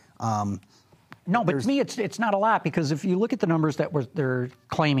development? No, but to me, it's not a lot, because if you look at the numbers that they're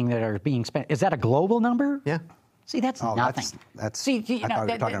claiming that are being spent, is that a global number? Yeah. See, that's nothing. See, you I thought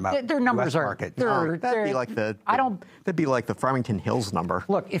we were talking about their numbers US are. market. That'd be like that'd be like the Farmington Hills number.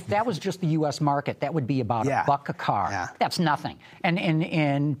 Look, if that was just the U.S. market, that would be about $1 a car. Yeah. That's nothing. And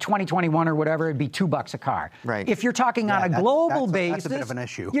in 2021 or whatever, it'd be $2 a car. Right. If you're talking on a global basis, that's a bit of an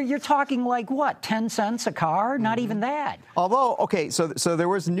issue. You're talking like what, 10 cents a car? Not even that. Although, okay, so there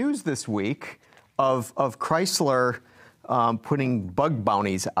was news this week of Chrysler putting bug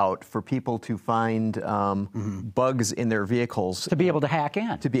bounties out for people to find bugs in their vehicles. To be able to hack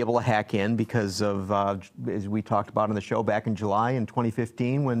in. To be able to hack in because of, as we talked about on the show back in July in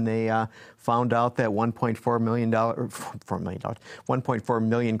 2015, when they found out that $1.4 million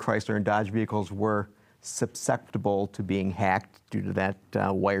Chrysler and Dodge vehicles were susceptible to being hacked due to that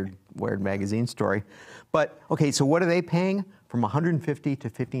Wired magazine story. But, okay, so what are they paying? From $150 to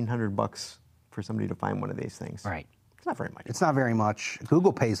 $1,500 for somebody to find one of these things. Right. It's not very much. It's not very much.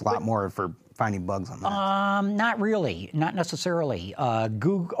 Google pays a lot more for finding bugs on that. Not really. Not necessarily.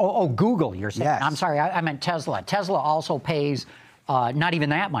 Google, you're saying. Yes. I'm sorry, I meant Tesla. Tesla also pays not even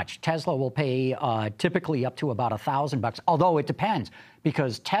that much. Tesla will pay typically up to about $1,000, although it depends,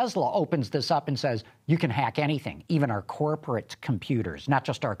 because Tesla opens this up and says, you can hack anything, even our corporate computers, not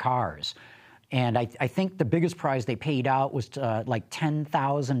just our cars. And I think the biggest prize they paid out was like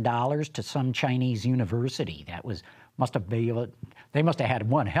 $10,000 to some Chinese university. That they must have had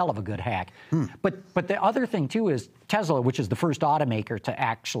one hell of a good hack. But the other thing too is Tesla, which is the first automaker to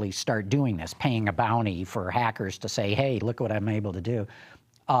actually start doing this, paying a bounty for hackers to say, hey, look what I'm able to do.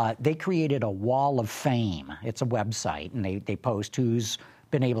 They created a wall of fame. It's a website, and they post who's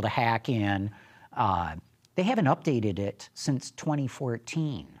been able to hack in. They haven't updated it since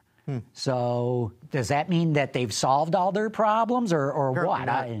 2014. So does that mean that they've solved all their problems, or what?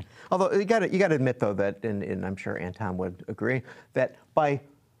 Although you got to admit though that, and I'm sure Anton would agree, that by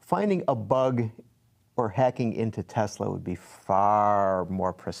finding a bug or hacking into Tesla would be far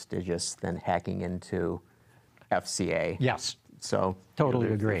more prestigious than hacking into FCA. Yes. So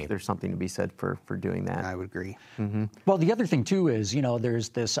totally agree. There's something to be said for doing that. I would agree. Well, the other thing too is, there's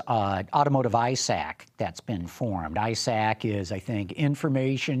this automotive ISAC that's been formed. ISAC is, I think,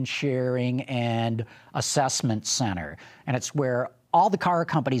 Information Sharing and Assessment Center, and it's where all the car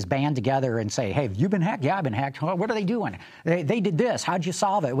companies band together and say, hey, have you been hacked? Yeah, I've been hacked. What are they doing? They did this. How'd you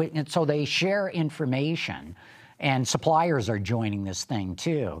solve it? And so they share information, and suppliers are joining this thing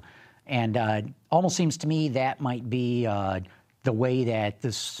too. And almost seems to me that might be the way that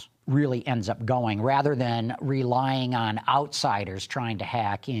this really ends up going, rather than relying on outsiders trying to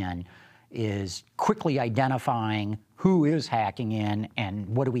hack in, is quickly identifying who is hacking in and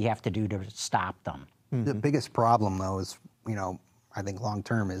what do we have to do to stop them. The biggest problem, though, is, I think long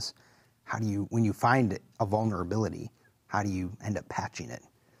term is when you find a vulnerability, how do you end up patching it?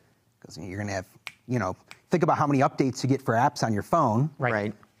 Because you're going to have, think about how many updates you get for apps on your phone.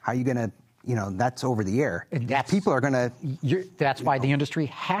 Right. How are you going to, that's over the air. People are going to. That's why the industry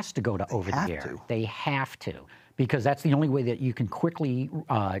has to go to over the air. They have to, because that's the only way that you can quickly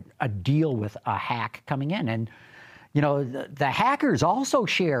deal with a hack coming in. And, the hackers also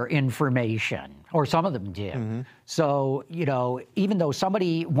share information, or some of them do. So, even though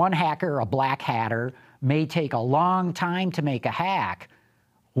one hacker, a black hatter, may take a long time to make a hack,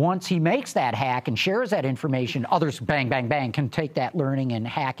 once he makes that hack and shares that information, others, bang, bang, bang, can take that learning and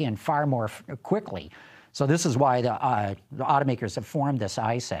hack in far more quickly. So this is why the automakers have formed this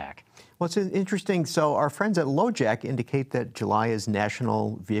ISAC. Well, it's interesting. So our friends at LoJack indicate that July is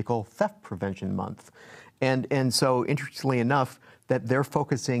National Vehicle Theft Prevention Month. And so, interestingly enough, that they're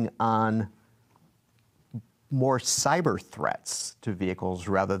focusing on more cyber threats to vehicles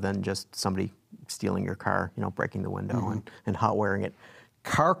rather than just somebody stealing your car, breaking the window and hot wiring it.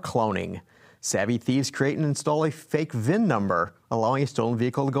 Car cloning. Savvy thieves create and install a fake VIN number, allowing a stolen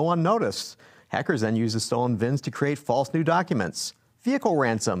vehicle to go unnoticed. Hackers then use the stolen VINs to create false new documents. Vehicle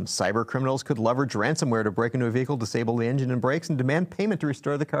ransom. Cyber criminals could leverage ransomware to break into a vehicle, disable the engine and brakes, and demand payment to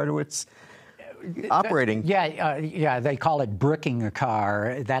restore the car to its operating. Yeah, they call it bricking a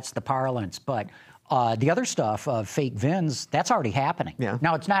car. That's the parlance. But the other stuff, fake VINs, that's already happening. Yeah.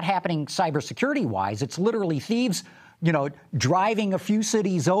 Now, it's not happening cybersecurity-wise. It's literally thieves, driving a few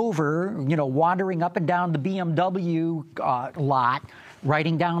cities over, wandering up and down the BMW lot,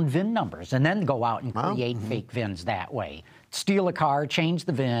 writing down VIN numbers, and then go out and create fake VINs that way. Steal a car, change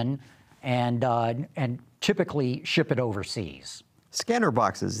the VIN, and typically ship it overseas. Scanner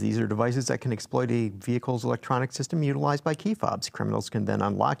boxes. These are devices that can exploit a vehicle's electronic system utilized by key fobs. Criminals can then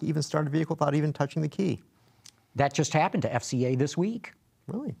unlock, even start a vehicle without even touching the key. That just happened to FCA this week.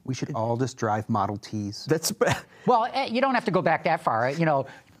 Really? We should all just drive Model Ts. Well, you don't have to go back that far.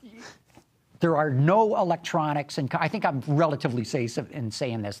 There are no electronics in cars. I think I'm relatively safe in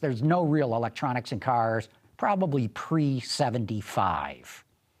saying this. There's no real electronics in cars, probably pre-75.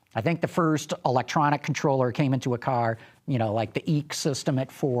 I think the first electronic controller came into a car, like the EEC system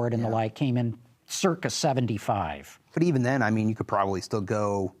at Ford and the like, came in circa 75. But even then, you could probably still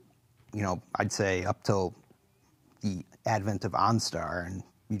go, I'd say up till the advent of OnStar, and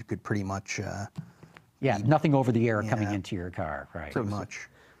you could pretty much... nothing over the air coming into your car, right? Pretty much.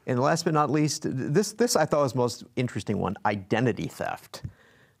 And last but not least, this I thought was the most interesting one, identity theft.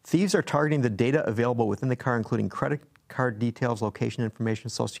 Thieves are targeting the data available within the car, including credit card details, location information,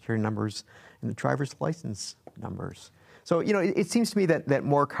 social security numbers, and the driver's license numbers. So, it seems to me that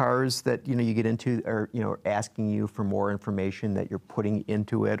more cars that, you get into are, asking you for more information that you're putting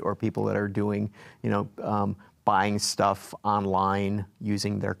into it, or people that are doing, buying stuff online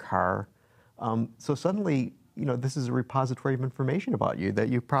using their car. So suddenly, this is a repository of information about you that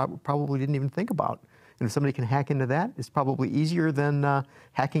you probably didn't even think about. And if somebody can hack into that, it's probably easier than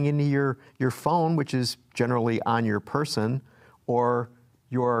hacking into your phone, which is generally on your person, or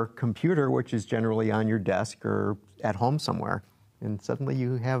your computer, which is generally on your desk or at home somewhere. And suddenly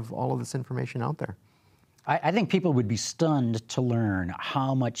you have all of this information out there. I think people would be stunned to learn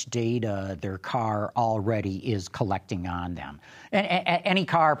how much data their car already is collecting on them. And any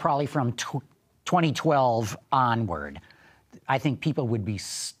car probably from 2012 onward, I think people would be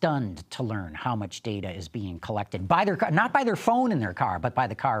stunned to learn how much data is being collected by their car, not by their phone in their car, but by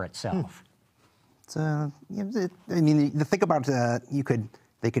the car itself. The thing about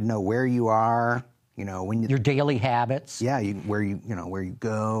they could know where you are, when your daily habits. Yeah, where you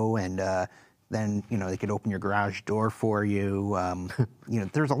go, and then they could open your garage door for you.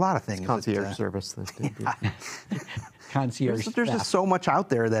 There's a lot of things. It's concierge service. Concierge. There's just so much out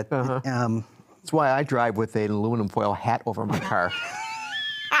there that. That's why I drive with an aluminum foil hat over my car.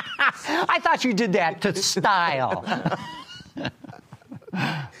 I thought you did that to style.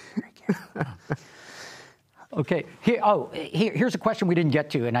 Okay. Here's a question we didn't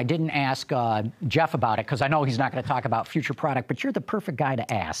get to, and I didn't ask Jeff about it because I know he's not going to talk about future product, but you're the perfect guy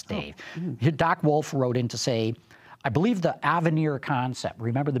to ask, Dave. Doc Wolf wrote in to say, I believe the Avenir concept,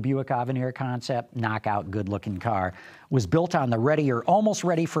 remember the Buick Avenir concept, knockout, good-looking car, was built on the ready or almost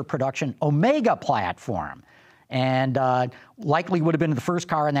ready for production Omega platform, and likely would have been the first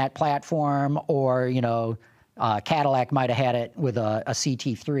car in that platform, or Cadillac might have had it with a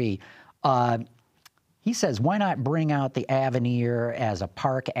CT3. He says, why not bring out the Avenir as a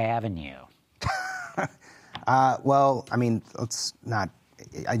Park Avenue? Let's not.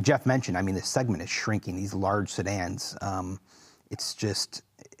 Jeff mentioned, this segment is shrinking, these large sedans. It's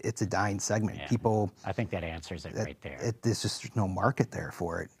a dying segment. Yeah. People. I think that answers it right there. There's just no market there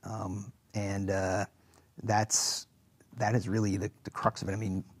for it. That is really the crux of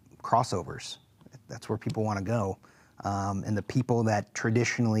it. Crossovers, that's where people want to go. And the people that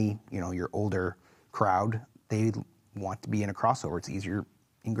traditionally, your older crowd, they want to be in a crossover. It's easier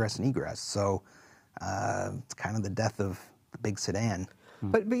ingress and egress. So it's kind of the death of the big sedan.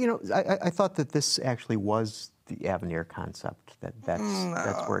 But I thought that this actually was the Avenir concept.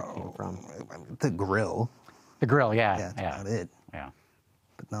 That's where it came from. The grill. The grill, yeah. That's about it. Yeah.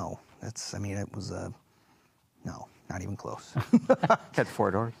 But no, it was no, not even close. Had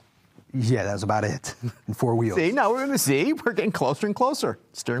 4 doors. Yeah, that was about it. And 4 wheels. See, now we're getting closer and closer.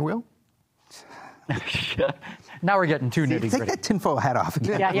 Steering wheel. Now we're getting too nitty-gritty. Take that tinfoil hat off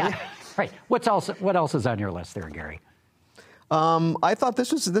again. Yeah. Right. What else is on your list there, Gary? I thought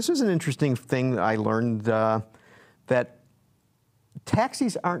this was an interesting thing that I learned, that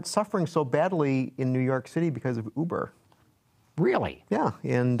taxis aren't suffering so badly in New York City because of Uber. Really? Yeah,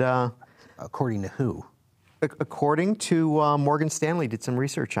 and according to who? according to Morgan Stanley, did some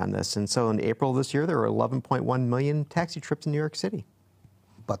research on this, and so in April this year there were 11.1 million taxi trips in New York City.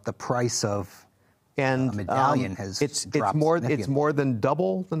 But the price of a And medallion has dropped it's significantly. more than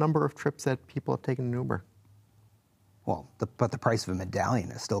double the number of trips that people have taken in Uber. Well, but the price of a medallion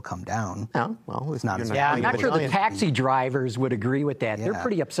has still come down. Yeah, well, It's not you're as Yeah, I'm buying a not sure the medallion. taxi drivers would agree with that. They're Yeah.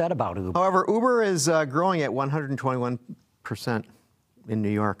 pretty upset about Uber. However, Uber is growing at 121% in New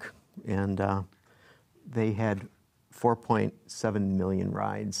York, and they had 4.7 million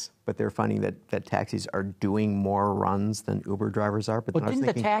rides. But they're finding that taxis are doing more runs than Uber drivers are. But But then I was didn't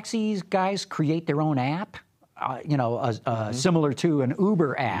the thinking, taxis guys create their own app? Similar to an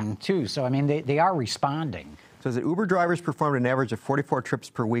Uber app, too. So, I mean, they are responding. so the Uber drivers performed an average of 44 trips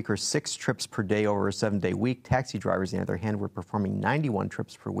per week or 6 trips per day over a 7-day week. Taxi drivers, on the other hand, were performing 91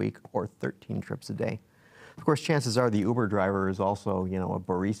 trips per week or 13 trips a day. Of course, chances are the Uber driver is also, a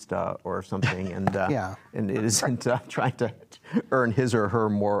barista or something, and Yeah. and it isn't trying to earn his or her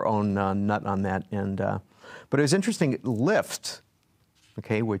more own nut on that. And but it was interesting. Lyft,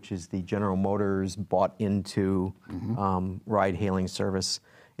 okay, which is the General Motors bought into ride-hailing service,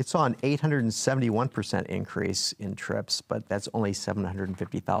 it saw an 871% increase in trips, but that's only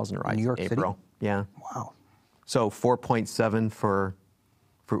 750,000 rides New York in City? April. Yeah. Wow. So 4.7 for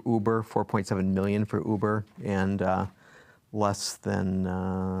Uber, 4.7 million for Uber, and less than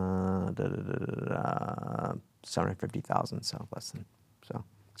 750,000. So less than. So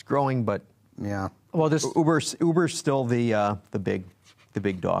it's growing, but Yeah. Well, this Uber's still the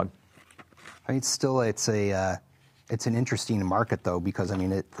big dog. I mean, it's an interesting market though, because I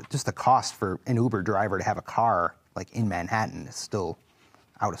mean, just the cost for an Uber driver to have a car like in Manhattan is still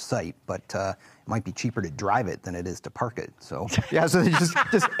out of sight, but it might be cheaper to drive it than it is to park it. So Yeah, so they're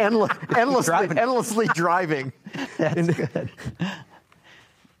just endlessly driving. that's good.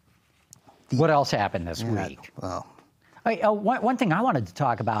 what else happened this week? Well, One thing I wanted to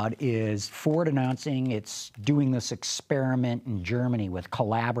talk about is Ford announcing it's doing this experiment in Germany with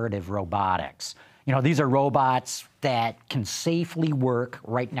collaborative robotics. These are robots that can safely work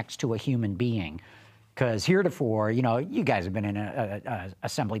right next to a human being. Because heretofore, you guys have been in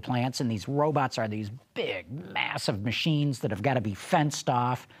assembly plants, and these robots are these big, massive machines that have got to be fenced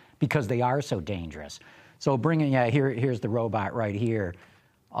off because they are so dangerous. So here's the robot right here.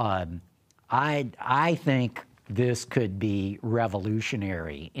 I think this could be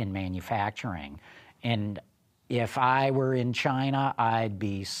revolutionary in manufacturing. And if I were in China, I'd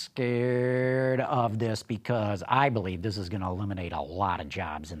be scared of this because I believe this is going to eliminate a lot of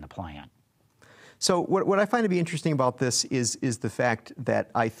jobs in the plant. So what I find to be interesting about this is the fact that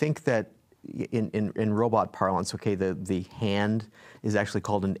I think that in robot parlance, okay, the hand is actually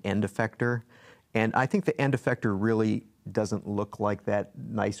called an end effector, and I think the end effector really doesn't look like that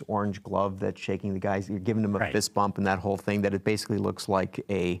nice orange glove that's shaking the guys. You're giving them a Right. fist bump and that whole thing. That it basically looks like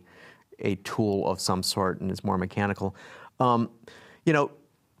a tool of some sort and is more mechanical.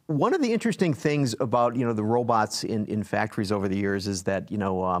 One of the interesting things about the robots in factories over the years is that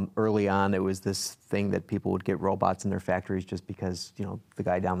early on it was this thing that people would get robots in their factories just because the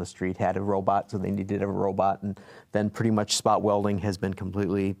guy down the street had a robot, so they needed to have a robot, and then pretty much spot welding has been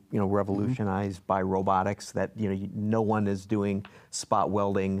completely revolutionized by robotics. That no one is doing spot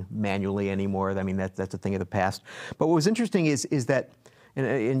welding manually anymore. I mean that's a thing of the past. But what was interesting is that.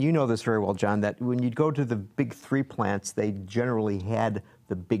 And you know this very well, John, that when you'd go to the big 3 plants, they generally had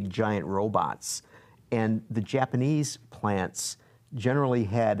the big giant robots. And the Japanese plants generally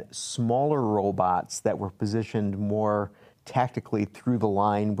had smaller robots that were positioned more tactically through the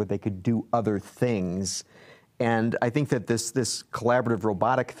line where they could do other things. And I think that this collaborative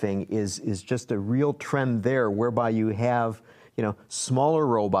robotic thing is just a real trend there, whereby you have smaller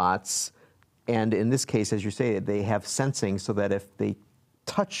robots, and in this case, as you say, they have sensing so that if they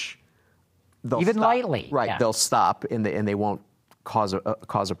touch, they'll Even stop. lightly, right? yeah. They'll stop, and they won't cause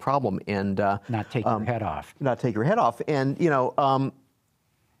a problem, and Not take your head off. Not take your head off, and to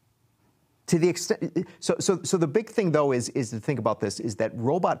the extent. So the big thing though is to think about this is that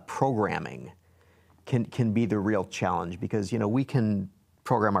robot programming can be the real challenge, because we can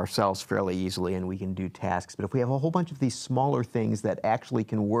program ourselves fairly easily and we can do tasks, but if we have a whole bunch of these smaller things that actually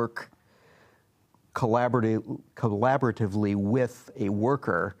can work collaboratively with a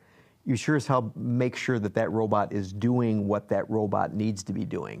worker, you sure as hell make sure that robot is doing what that robot needs to be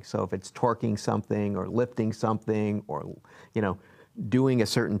doing. So if it's torquing something or lifting something or doing a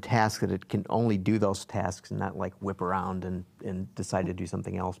certain task, that it can only do those tasks and not like whip around and decide to do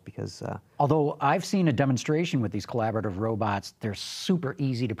something else because... Although I've seen a demonstration with these collaborative robots, they're super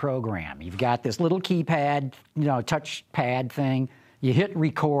easy to program. You've got this little keypad, touch pad thing. You hit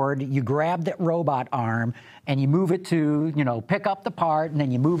record, you grab that robot arm, and you move it to, pick up the part, and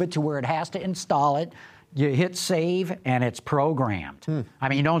then you move it to where it has to install it. You hit save, and it's programmed. I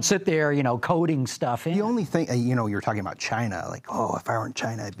mean, you don't sit there, coding stuff in. The only thing, you're talking about China, like, oh, if I were in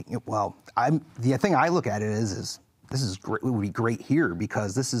China, the thing I look at it is this is great, it would be great here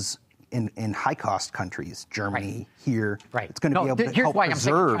because this is in high-cost countries, Germany, here. Right. It's going to be able to here's help why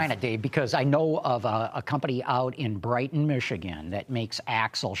preserve. I'm saying China, Dave, because I know of a company out in Brighton, Michigan that makes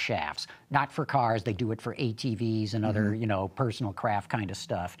axle shafts, not for cars. They do it for ATVs and other, personal craft kind of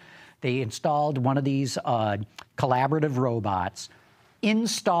stuff. They installed one of these collaborative robots,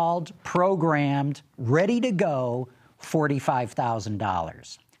 installed, programmed, ready to go,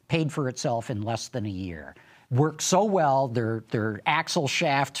 $45,000. Paid for itself in less than a year. Worked so well, their axle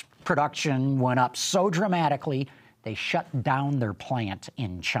shaft production went up so dramatically, they shut down their plant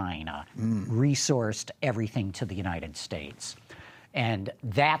in China, resourced everything to the United States. And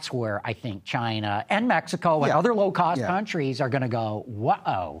that's where I think China and Mexico and other low-cost countries are going to go,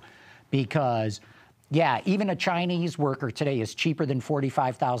 whoa, because, even a Chinese worker today is cheaper than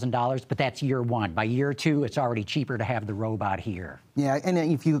 $45,000, but that's year one. By year two, it's already cheaper to have the robot here. Yeah, and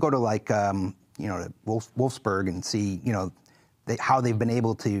if you go to to Wolfsburg and see, how they've been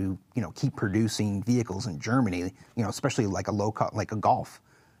able to, keep producing vehicles in Germany, especially like a low-cost, like a Golf.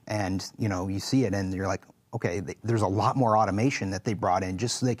 And, you see it and you're like, okay, there's a lot more automation that they brought in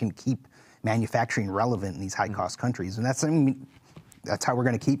just so they can keep manufacturing relevant in these high-cost countries. And that's how we're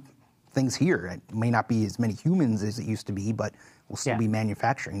going to keep things here. It may not be as many humans as it used to be, but we'll still be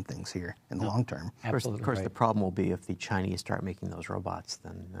manufacturing things here in the long term. Of course, the problem will be if the Chinese start making those robots,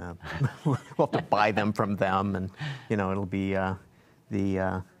 then we'll have to buy them from them, and it'll be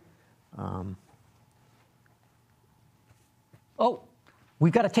Oh,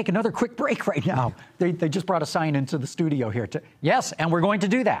 we've got to take another quick break right now. They just brought a sign into the studio here. Yes, and we're going to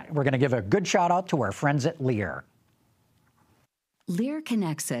do that. We're going to give a good shout out to our friends at Lear. Lear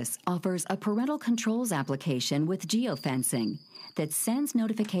Connexus offers a parental controls application with geofencing that sends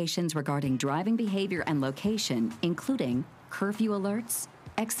notifications regarding driving behavior and location, including curfew alerts,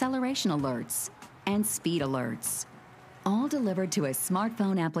 acceleration alerts, and speed alerts. All delivered to a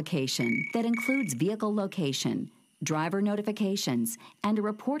smartphone application that includes vehicle location, driver notifications, and a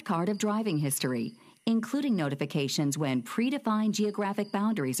report card of driving history, including notifications when predefined geographic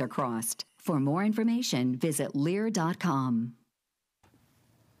boundaries are crossed. For more information, visit Lear.com.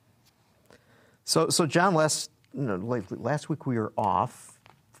 So John, last week we were off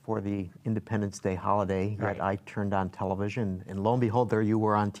for the Independence Day holiday. Right. Yet I turned on television, and lo and behold, there you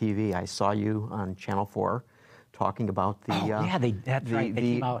were on TV. I saw you on Channel 4 talking about the. That's right. They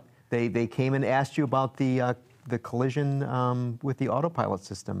came out. They came and asked you about the collision with the AutoPilot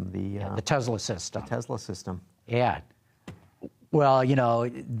system, the Tesla system. The Tesla system. Yeah. Well,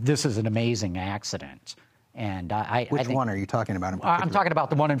 this is an amazing accident. And Which one are you talking about in particular? I'm talking about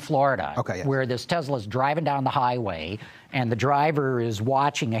the one in Florida, yes. Where this Tesla's driving down the highway, and the driver is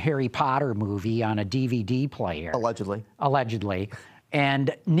watching a Harry Potter movie on a DVD player. Allegedly.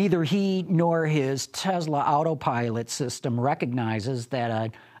 And neither he nor his Tesla AutoPilot system recognizes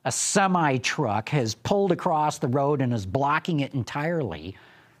that a semi-truck has pulled across the road and is blocking it entirely.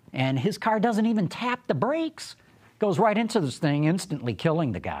 And his car doesn't even tap the brakes. Goes right into this thing, instantly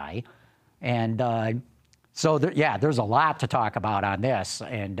killing the guy. And so, there's a lot to talk about on this.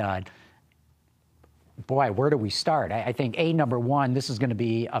 And, boy, where do we start? I think, number one, this is going to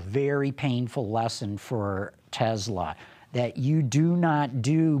be a very painful lesson for Tesla, that you do not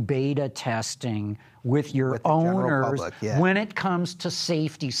do beta testing with your owners when it comes to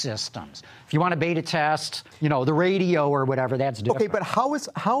safety systems. If you want to beta test, the radio or whatever, that's different. Okay, but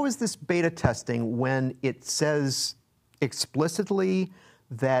how is this beta testing when it says explicitly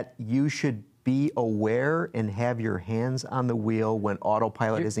that you should be aware and have your hands on the wheel when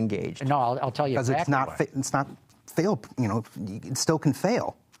AutoPilot is engaged? No, I'll tell you exactly. Because it's not fail. It still can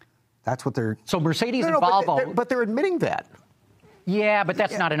fail. That's what they're. So Mercedes and Volvo. But they're admitting that. Yeah, but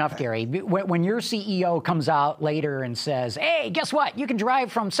that's not enough, Gary. When your CEO comes out later and says, "Hey, guess what? You can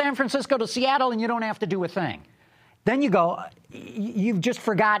drive from San Francisco to Seattle and you don't have to do a thing," then you go, you've just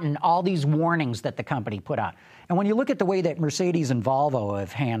forgotten all these warnings that the company put out. And when you look at the way that Mercedes and Volvo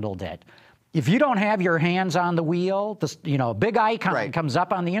have handled it. If you don't have your hands on the wheel, big icon comes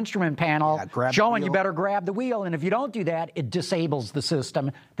up on the instrument panel showing you better grab the wheel. And if you don't do that, it disables the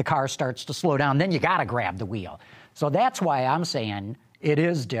system. The car starts to slow down. Then you got to grab the wheel. So that's why I'm saying it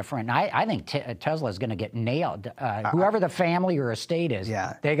is different. I think Tesla is going to get nailed. Whoever the family or estate is,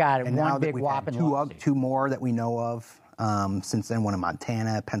 they got one big whopping lawsuit. Two more that we know of since then, one in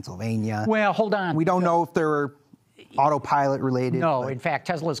Montana, Pennsylvania. Well, hold on. We don't know if there were AutoPilot related? No, in fact,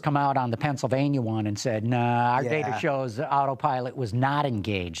 Tesla's come out on the Pennsylvania one and said, nah, our data shows that AutoPilot was not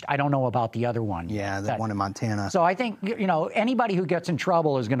engaged. I don't know about the other one. Yeah, the one in Montana. So I think, anybody who gets in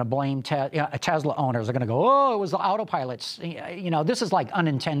trouble is going to blame Tesla owners are going to go, oh, it was the autopilots. This is like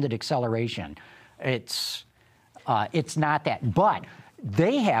unintended acceleration. It's not that. But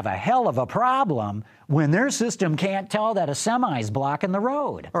they have a hell of a problem when their system can't tell that a semi is blocking the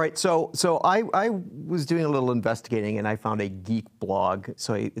road. All right, so I was doing a little investigating, and I found a geek blog.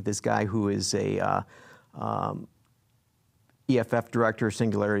 So this guy who is a EFF director,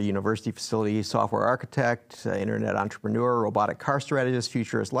 Singularity University facility, software architect, internet entrepreneur, robotic car strategist,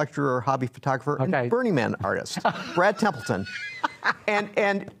 futurist lecturer, hobby photographer, and Burning Man artist, Brad Templeton.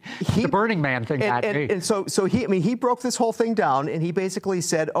 And he, the Burning Man thing got me. And so he broke this whole thing down, and he basically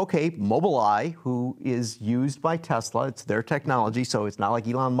said, okay, Mobileye, who is used by Tesla, it's their technology, so it's not like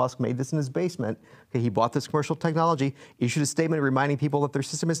Elon Musk made this in his basement. Okay, he bought this commercial technology, issued a statement reminding people that their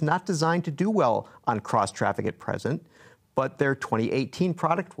system is not designed to do well on cross traffic at present, but their 2018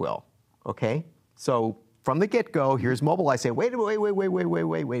 product will. Okay, so from the get-go, here's Mobileye saying, wait,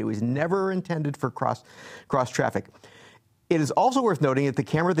 it was never intended for cross traffic. It is also worth noting that the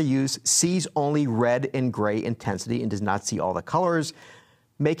camera they use sees only red and gray intensity and does not see all the colors,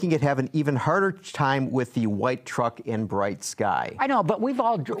 making it have an even harder time with the white truck and bright sky. I know, but we've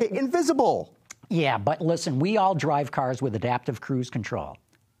all... Okay, invisible. Yeah, but listen, we all drive cars with adaptive cruise control.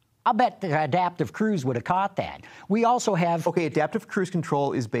 I'll bet the adaptive cruise would have caught that. We also have... Okay, adaptive cruise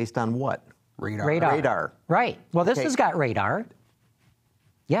control is based on what? Radar. Right. Well, this has got radar.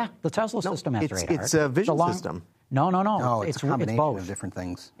 Yeah, the Tesla system has radar. It's a vision system. No. It's a combination of different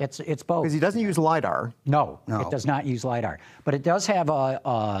things. It's both. Because he doesn't use LiDAR. No, it does not use LiDAR. But it does have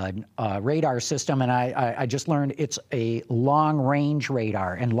a radar system, and I just learned it's a long-range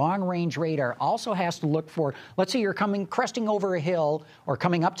radar. And long-range radar also has to look for, let's say you're cresting over a hill or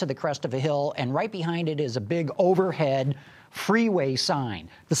coming up to the crest of a hill, and right behind it is a big overhead freeway sign.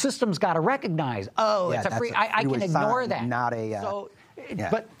 The system's got to recognize, it's a free. I can ignore that. Not a.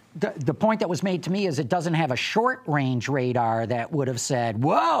 But the point that was made to me is it doesn't have a short-range radar that would have said,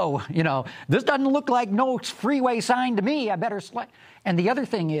 whoa, this doesn't look like no freeway sign to me. I better select. And the other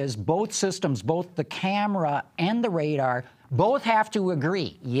thing is both systems, both the camera and the radar, both have to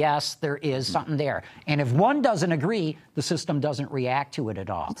agree, yes, there is something there. And if one doesn't agree, the system doesn't react to it at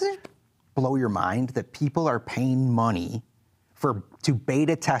all. Doesn't it blow your mind that people are paying money to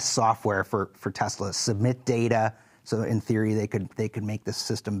beta test software for Tesla, submit data, so in theory they could make this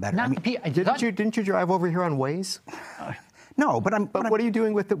system better? Didn't you drive over here on Waze? No, but what are you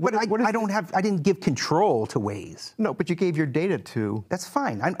doing with it? I didn't give control to Waze. No, but you gave your data to. That's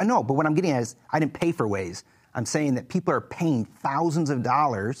fine. I know, but what I'm getting at is I didn't pay for Waze. I'm saying that people are paying thousands of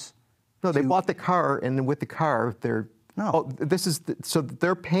dollars. No, they bought the car, and then with the car, they're. No. Oh, so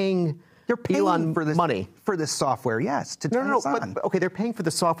they're paying. They're paying Elon for this money for this software. Yes, to turn this on. But okay, they're paying for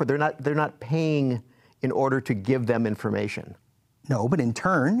the software. They're not paying in order to give them information. No, but in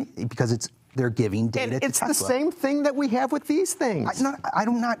turn, because they're giving data to Tesla. It's the same thing that we have with these things.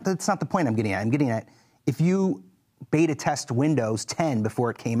 That's not the point I'm getting at. I'm getting at if you beta test Windows 10 before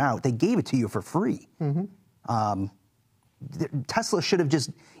it came out, they gave it to you for free. Mm-hmm. Tesla should have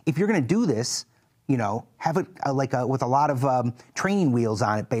just, if you're going to do this, have it with a lot of training wheels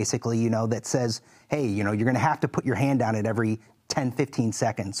on it, basically, that says, hey, you're going to have to put your hand on it every 10, 15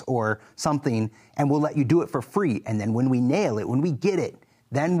 seconds or something, and we'll let you do it for free. And then when we nail it, when we get it,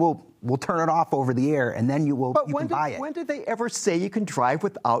 then we'll turn it off over the air, and then you can buy it. When did they ever say you can drive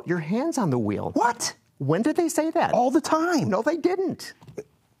without your hands on the wheel? What? When did they say that? All the time. No, they didn't.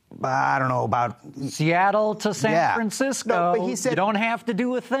 I don't know about Seattle to San Francisco. No, but he said you don't have to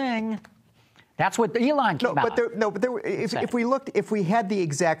do a thing. That's what Elon came out. If we had the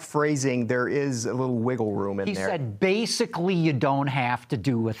exact phrasing, there is a little wiggle room in there. He said basically you don't have to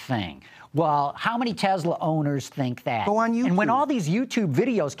do a thing. Well, how many Tesla owners think that? Go on YouTube. And when all these YouTube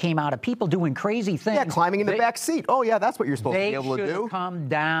videos came out of people doing crazy things. Yeah, climbing in the back seat. Oh, yeah, that's what you're supposed to be able to do. They should have come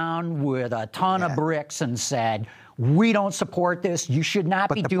down with a ton of bricks and said, we don't support this. You should not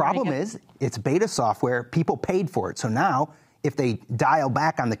be doing it. But the problem is, it's beta software. People paid for it. So now, if they dial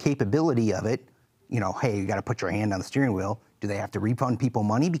back on the capability of it, hey, you got to put your hand on the steering wheel. Do they have to refund people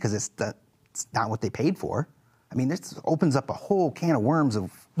money because it's not what they paid for? I mean, this opens up a whole can of worms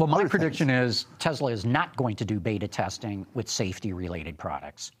of. Well, my prediction is Tesla is not going to do beta testing with safety-related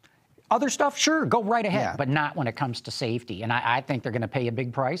products. Other stuff, sure, go right ahead, but not when it comes to safety. And I think they're going to pay a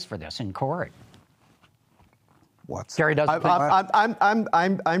big price for this in court. Gary doesn't.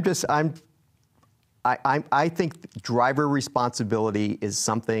 I think driver responsibility is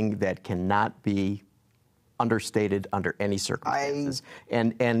something that cannot be understated under any circumstances.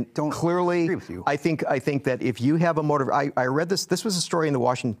 And don't clearly, agree with you. I think that if you have a motor, I read this. This was a story in the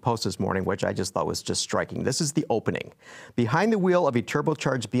Washington Post this morning, which I just thought was just striking. This is the opening. Behind the wheel of a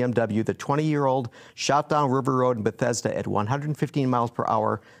turbocharged BMW, the 20-year-old shot down River Road in Bethesda at 115 miles per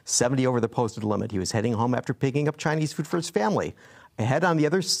hour, 70 over the posted limit. He was heading home after picking up Chinese food for his family. Ahead on the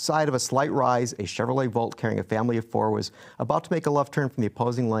other side of a slight rise, a Chevrolet Volt carrying a family of 4 was about to make a left turn from the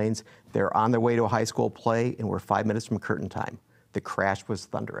opposing lanes. They're on their way to a high school play and were 5 minutes from curtain time. The crash was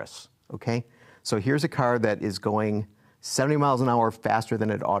thunderous, okay? So here's a car that is going 70 miles an hour faster than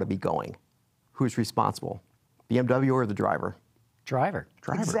it ought to be going. Who's responsible? BMW or the driver? Driver.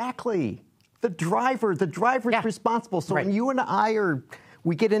 Exactly. The driver. The driver's responsible. So when you and I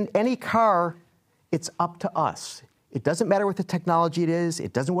we get in any car, it's up to us. It doesn't matter what the technology it is.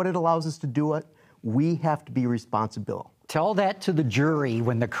 It doesn't what it allows us to do it. We have to be responsible. Tell that to the jury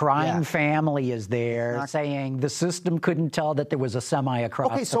when the crying family is there saying the system couldn't tell that there was a semi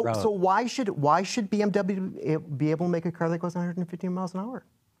across the road. So why should BMW be able to make a car that goes 115 miles an hour?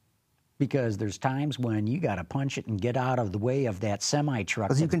 Because there's times when you got to punch it and get out of the way of that semi truck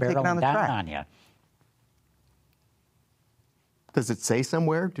that's you can take it on barreling the down track. on you. Does it say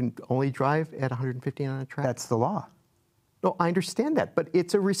somewhere to only drive at 115 on a track? That's the law. No, I understand that, but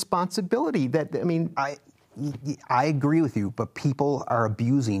it's a responsibility that, I mean... I agree with you, but people are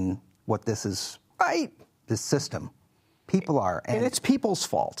abusing what this is. Right. This system. People are. And it's people's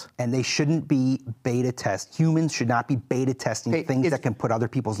fault. And they shouldn't be beta test. Humans should not be beta testing things that can put other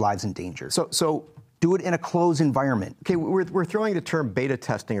people's lives in danger. So do it in a closed environment. Okay, we're throwing the term beta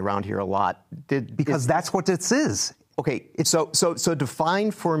testing around here a lot. Because that's what this is. Okay, so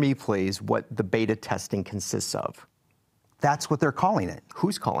define for me, please, what the beta testing consists of. That's what they're calling it.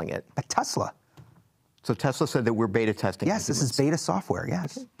 Who's calling it? Tesla. So Tesla said that we're beta testing. Yes, this is beta software,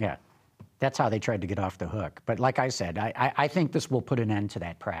 yes. Okay. Yeah, that's how they tried to get off the hook. But like I said, I think this will put an end to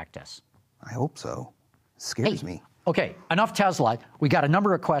that practice. I hope so. It scares me. Okay, enough Tesla. We got a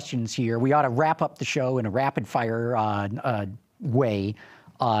number of questions here. We ought to wrap up the show in a rapid fire way.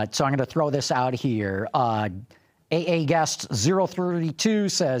 So I'm going to throw this out here. AA guest 032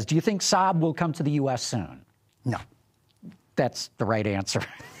 says, do you think Saab will come to the U.S. soon? No. That's the right answer.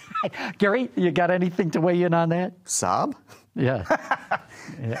 Gary, you got anything to weigh in on that? Saab? Yeah.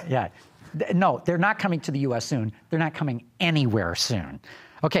 Yeah. No, they're not coming to the U.S. soon. They're not coming anywhere soon.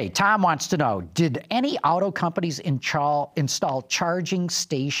 Okay, Tom wants to know, did any auto companies install charging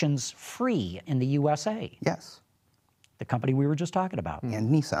stations free in the USA? Yes. The company we were just talking about.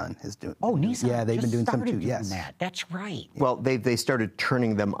 And Nissan is doing. Oh, Nissan. Yeah, they've been doing some too. Yes. That. That's right. Well, they started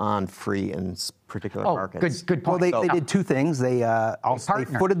turning them on free in particular markets. Good point. Well, they did two things. They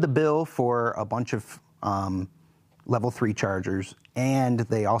footed the bill for a bunch of level 3 chargers, and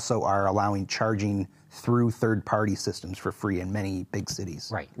they also are allowing charging through third-party systems for free in many big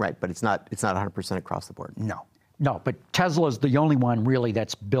cities. Right, but it's not 100% across the board. No, but Tesla's the only one really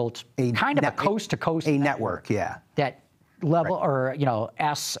that's built a coast-to-coast network. Yeah. That level or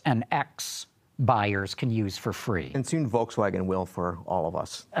S and X buyers can use for free. And soon Volkswagen will for all of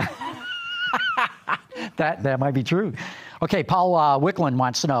us. That might be true. Okay, Paul Wicklund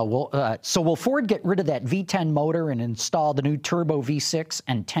wants to know, will Ford get rid of that V10 motor and install the new turbo V6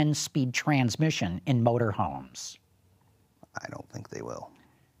 and 10-speed transmission in motorhomes? I don't think they will.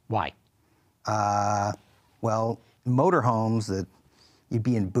 Why? Well, motorhomes, that you'd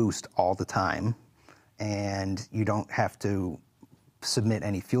be in boost all the time, and you don't have to submit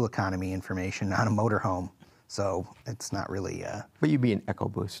any fuel economy information on a motorhome, so it's not really. But you'd be an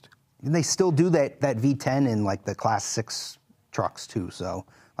EcoBoost. And they still do that V10 in like the Class 6 trucks too. So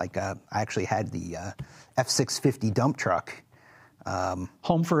like I actually had the F650 dump truck.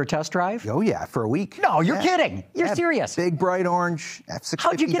 Home for a test drive? Oh yeah, for a week. No, you're kidding. You're serious. Big bright orange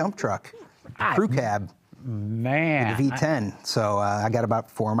F650 dump truck, crew cab. Man, the V10. So I got about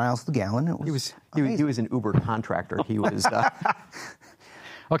 4 miles to the gallon. He was an Uber contractor. He was.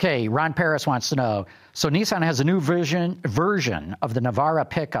 Okay, Ron Paris wants to know, so Nissan has a new version of the Navara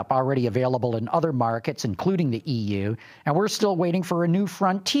pickup already available in other markets, including the EU, and we're still waiting for a new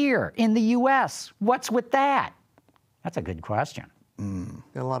Frontier in the U.S. What's with that? That's a good question.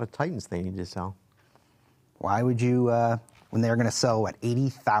 Got a lot of Titans they need to sell. Why would you, when they're going to sell,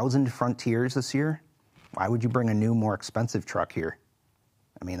 80,000 Frontiers this year, why would you bring a new, more expensive truck here?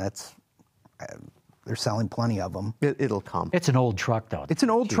 I mean, they're selling plenty of them. It'll come. It's an old truck, though. It's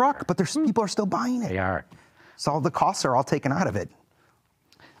an old truck, but people are still buying it. They are. So the costs are all taken out of it.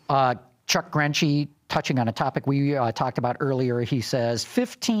 Chuck Grenche touching on a topic we talked about earlier. He says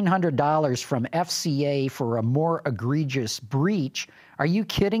 $1,500 from FCA for a more egregious breach. Are you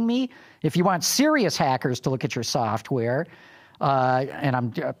kidding me? If you want serious hackers to look at your software, and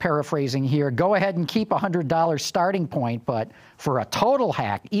I'm paraphrasing here, go ahead and keep $100 starting point, but for a total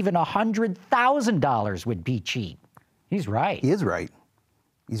hack, even $100,000 would be cheap. He's right. He is right.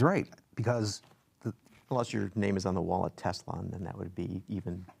 He's right, because unless your name is on the wall at Tesla, and then that would be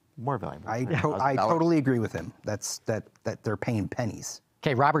even more valuable. I totally agree with him. That they're paying pennies.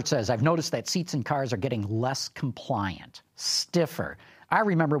 Okay, Robert says, I've noticed that seats in cars are getting less compliant, stiffer. I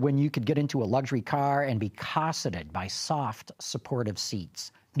remember when you could get into a luxury car and be cosseted by soft, supportive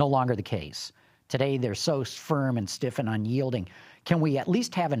seats. No longer the case. Today, they're so firm and stiff and unyielding. Can we at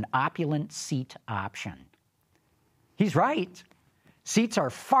least have an opulent seat option? He's right. Seats are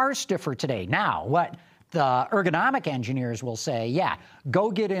far stiffer today. Now, what the ergonomic engineers will say, yeah,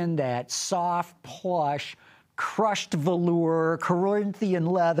 go get in that soft, plush, crushed velour, Corinthian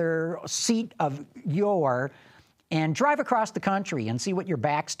leather seat of yore, and drive across the country and see what your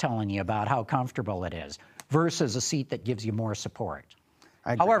back's telling you about how comfortable it is versus a seat that gives you more support.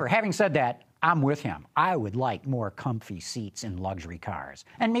 However, having said that, I'm with him. I would like more comfy seats in luxury cars,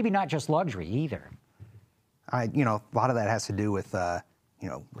 and maybe not just luxury either. A lot of that has to do with,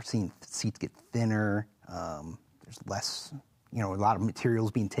 we're seeing seats get thinner. There's less, a lot of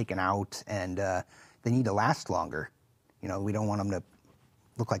materials being taken out, and they need to last longer. We don't want them to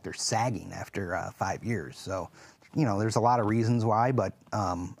look like they're sagging after 5 years. So, there's a lot of reasons why, but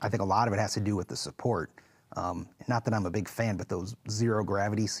I think a lot of it has to do with the support. Not that I'm a big fan, but those zero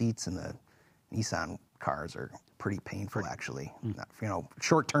gravity seats in the Nissan cars are pretty painful, actually.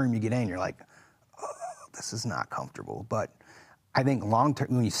 Short term, you get in, you're like, oh, this is not comfortable. But I think long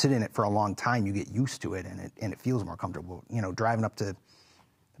term, when you sit in it for a long time, you get used to it, and it feels more comfortable. Driving up to the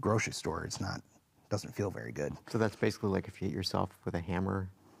grocery store, doesn't feel very good. So that's basically like if you hit yourself with a hammer,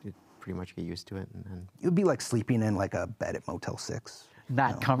 you pretty much get used to it. And it would be like sleeping in like a bed at Motel 6.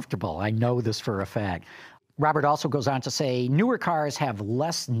 Not comfortable. I know this for a fact. Robert also goes on to say, newer cars have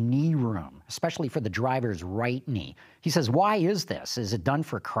less knee room, especially for the driver's right knee. He says, why is this? Is it done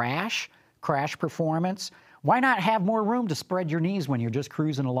for crash performance? Why not have more room to spread your knees when you're just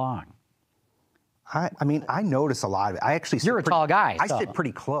cruising along? I notice a lot of it. I actually You're a tall guy. I sit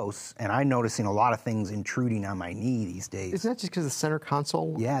pretty close, and I'm noticing a lot of things intruding on my knee these days. Isn't that just because the center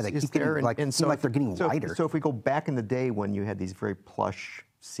console they is keep there? seem like they're getting wider. So if we go back in the day when you had these very plush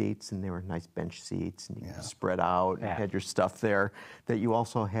seats and they were nice bench seats and you could spread out and had your stuff there, that you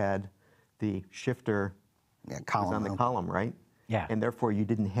also had the shifter column on the column, right? Yeah. And therefore you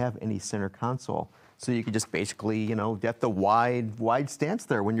didn't have any center console. So you could just basically, get the wide stance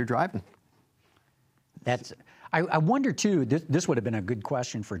there when you're driving. I wonder, too, this would have been a good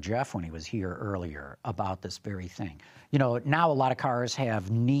question for Jeff when he was here earlier about this very thing. Now a lot of cars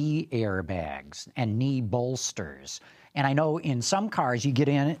have knee airbags and knee bolsters. And I know in some cars you get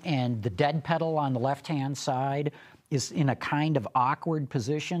in and the dead pedal on the left-hand side is in a kind of awkward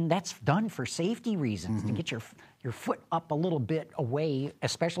position. That's done for safety reasons, to get your foot up a little bit away,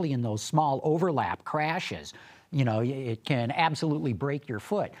 especially in those small overlap crashes. It can absolutely break your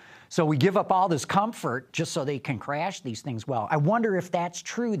foot. So we give up all this comfort just so they can crash these things well. I wonder if that's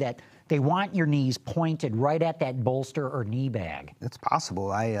true, that they want your knees pointed right at that bolster or knee bag. It's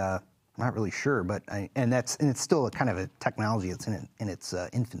possible. I'm not really sure, but it's still a kind of a technology that's in its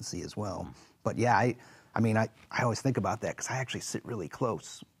infancy as well. But yeah, I always think about that because I actually sit really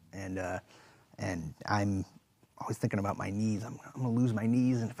close, and I'm always thinking about my knees. I'm going to lose my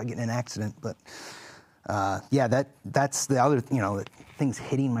knees, and if I get in an accident, but. That's the other, things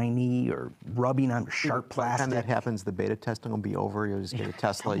hitting my knee or rubbing on sharp plastic. By the time that happens, the beta testing will be over. You'll just get a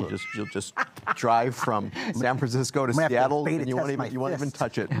Tesla. You'll just drive from San Francisco to Seattle, and you won't even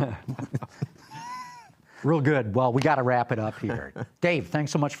touch it. Real good. Well, we got to wrap it up here. Dave,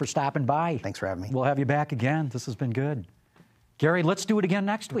 thanks so much for stopping by. Thanks for having me. We'll have you back again. This has been good. Gary, let's do it again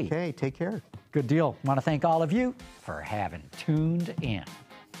next week. Okay, take care. Good deal. Want to thank all of you for having tuned in.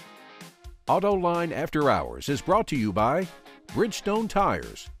 Autoline After Hours is brought to you by Bridgestone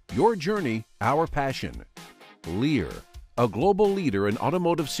Tires, your journey, our passion. Lear, a global leader in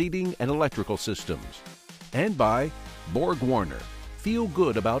automotive seating and electrical systems. And by Borg Warner, feel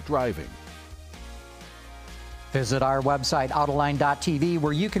good about driving. Visit our website, Autoline.tv,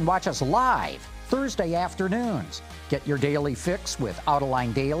 where you can watch us live Thursday afternoons. Get your daily fix with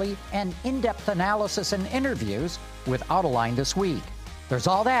Autoline Daily and in-depth analysis and interviews with Autoline This Week. There's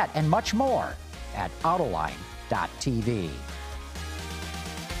all that and much more at Autoline.tv.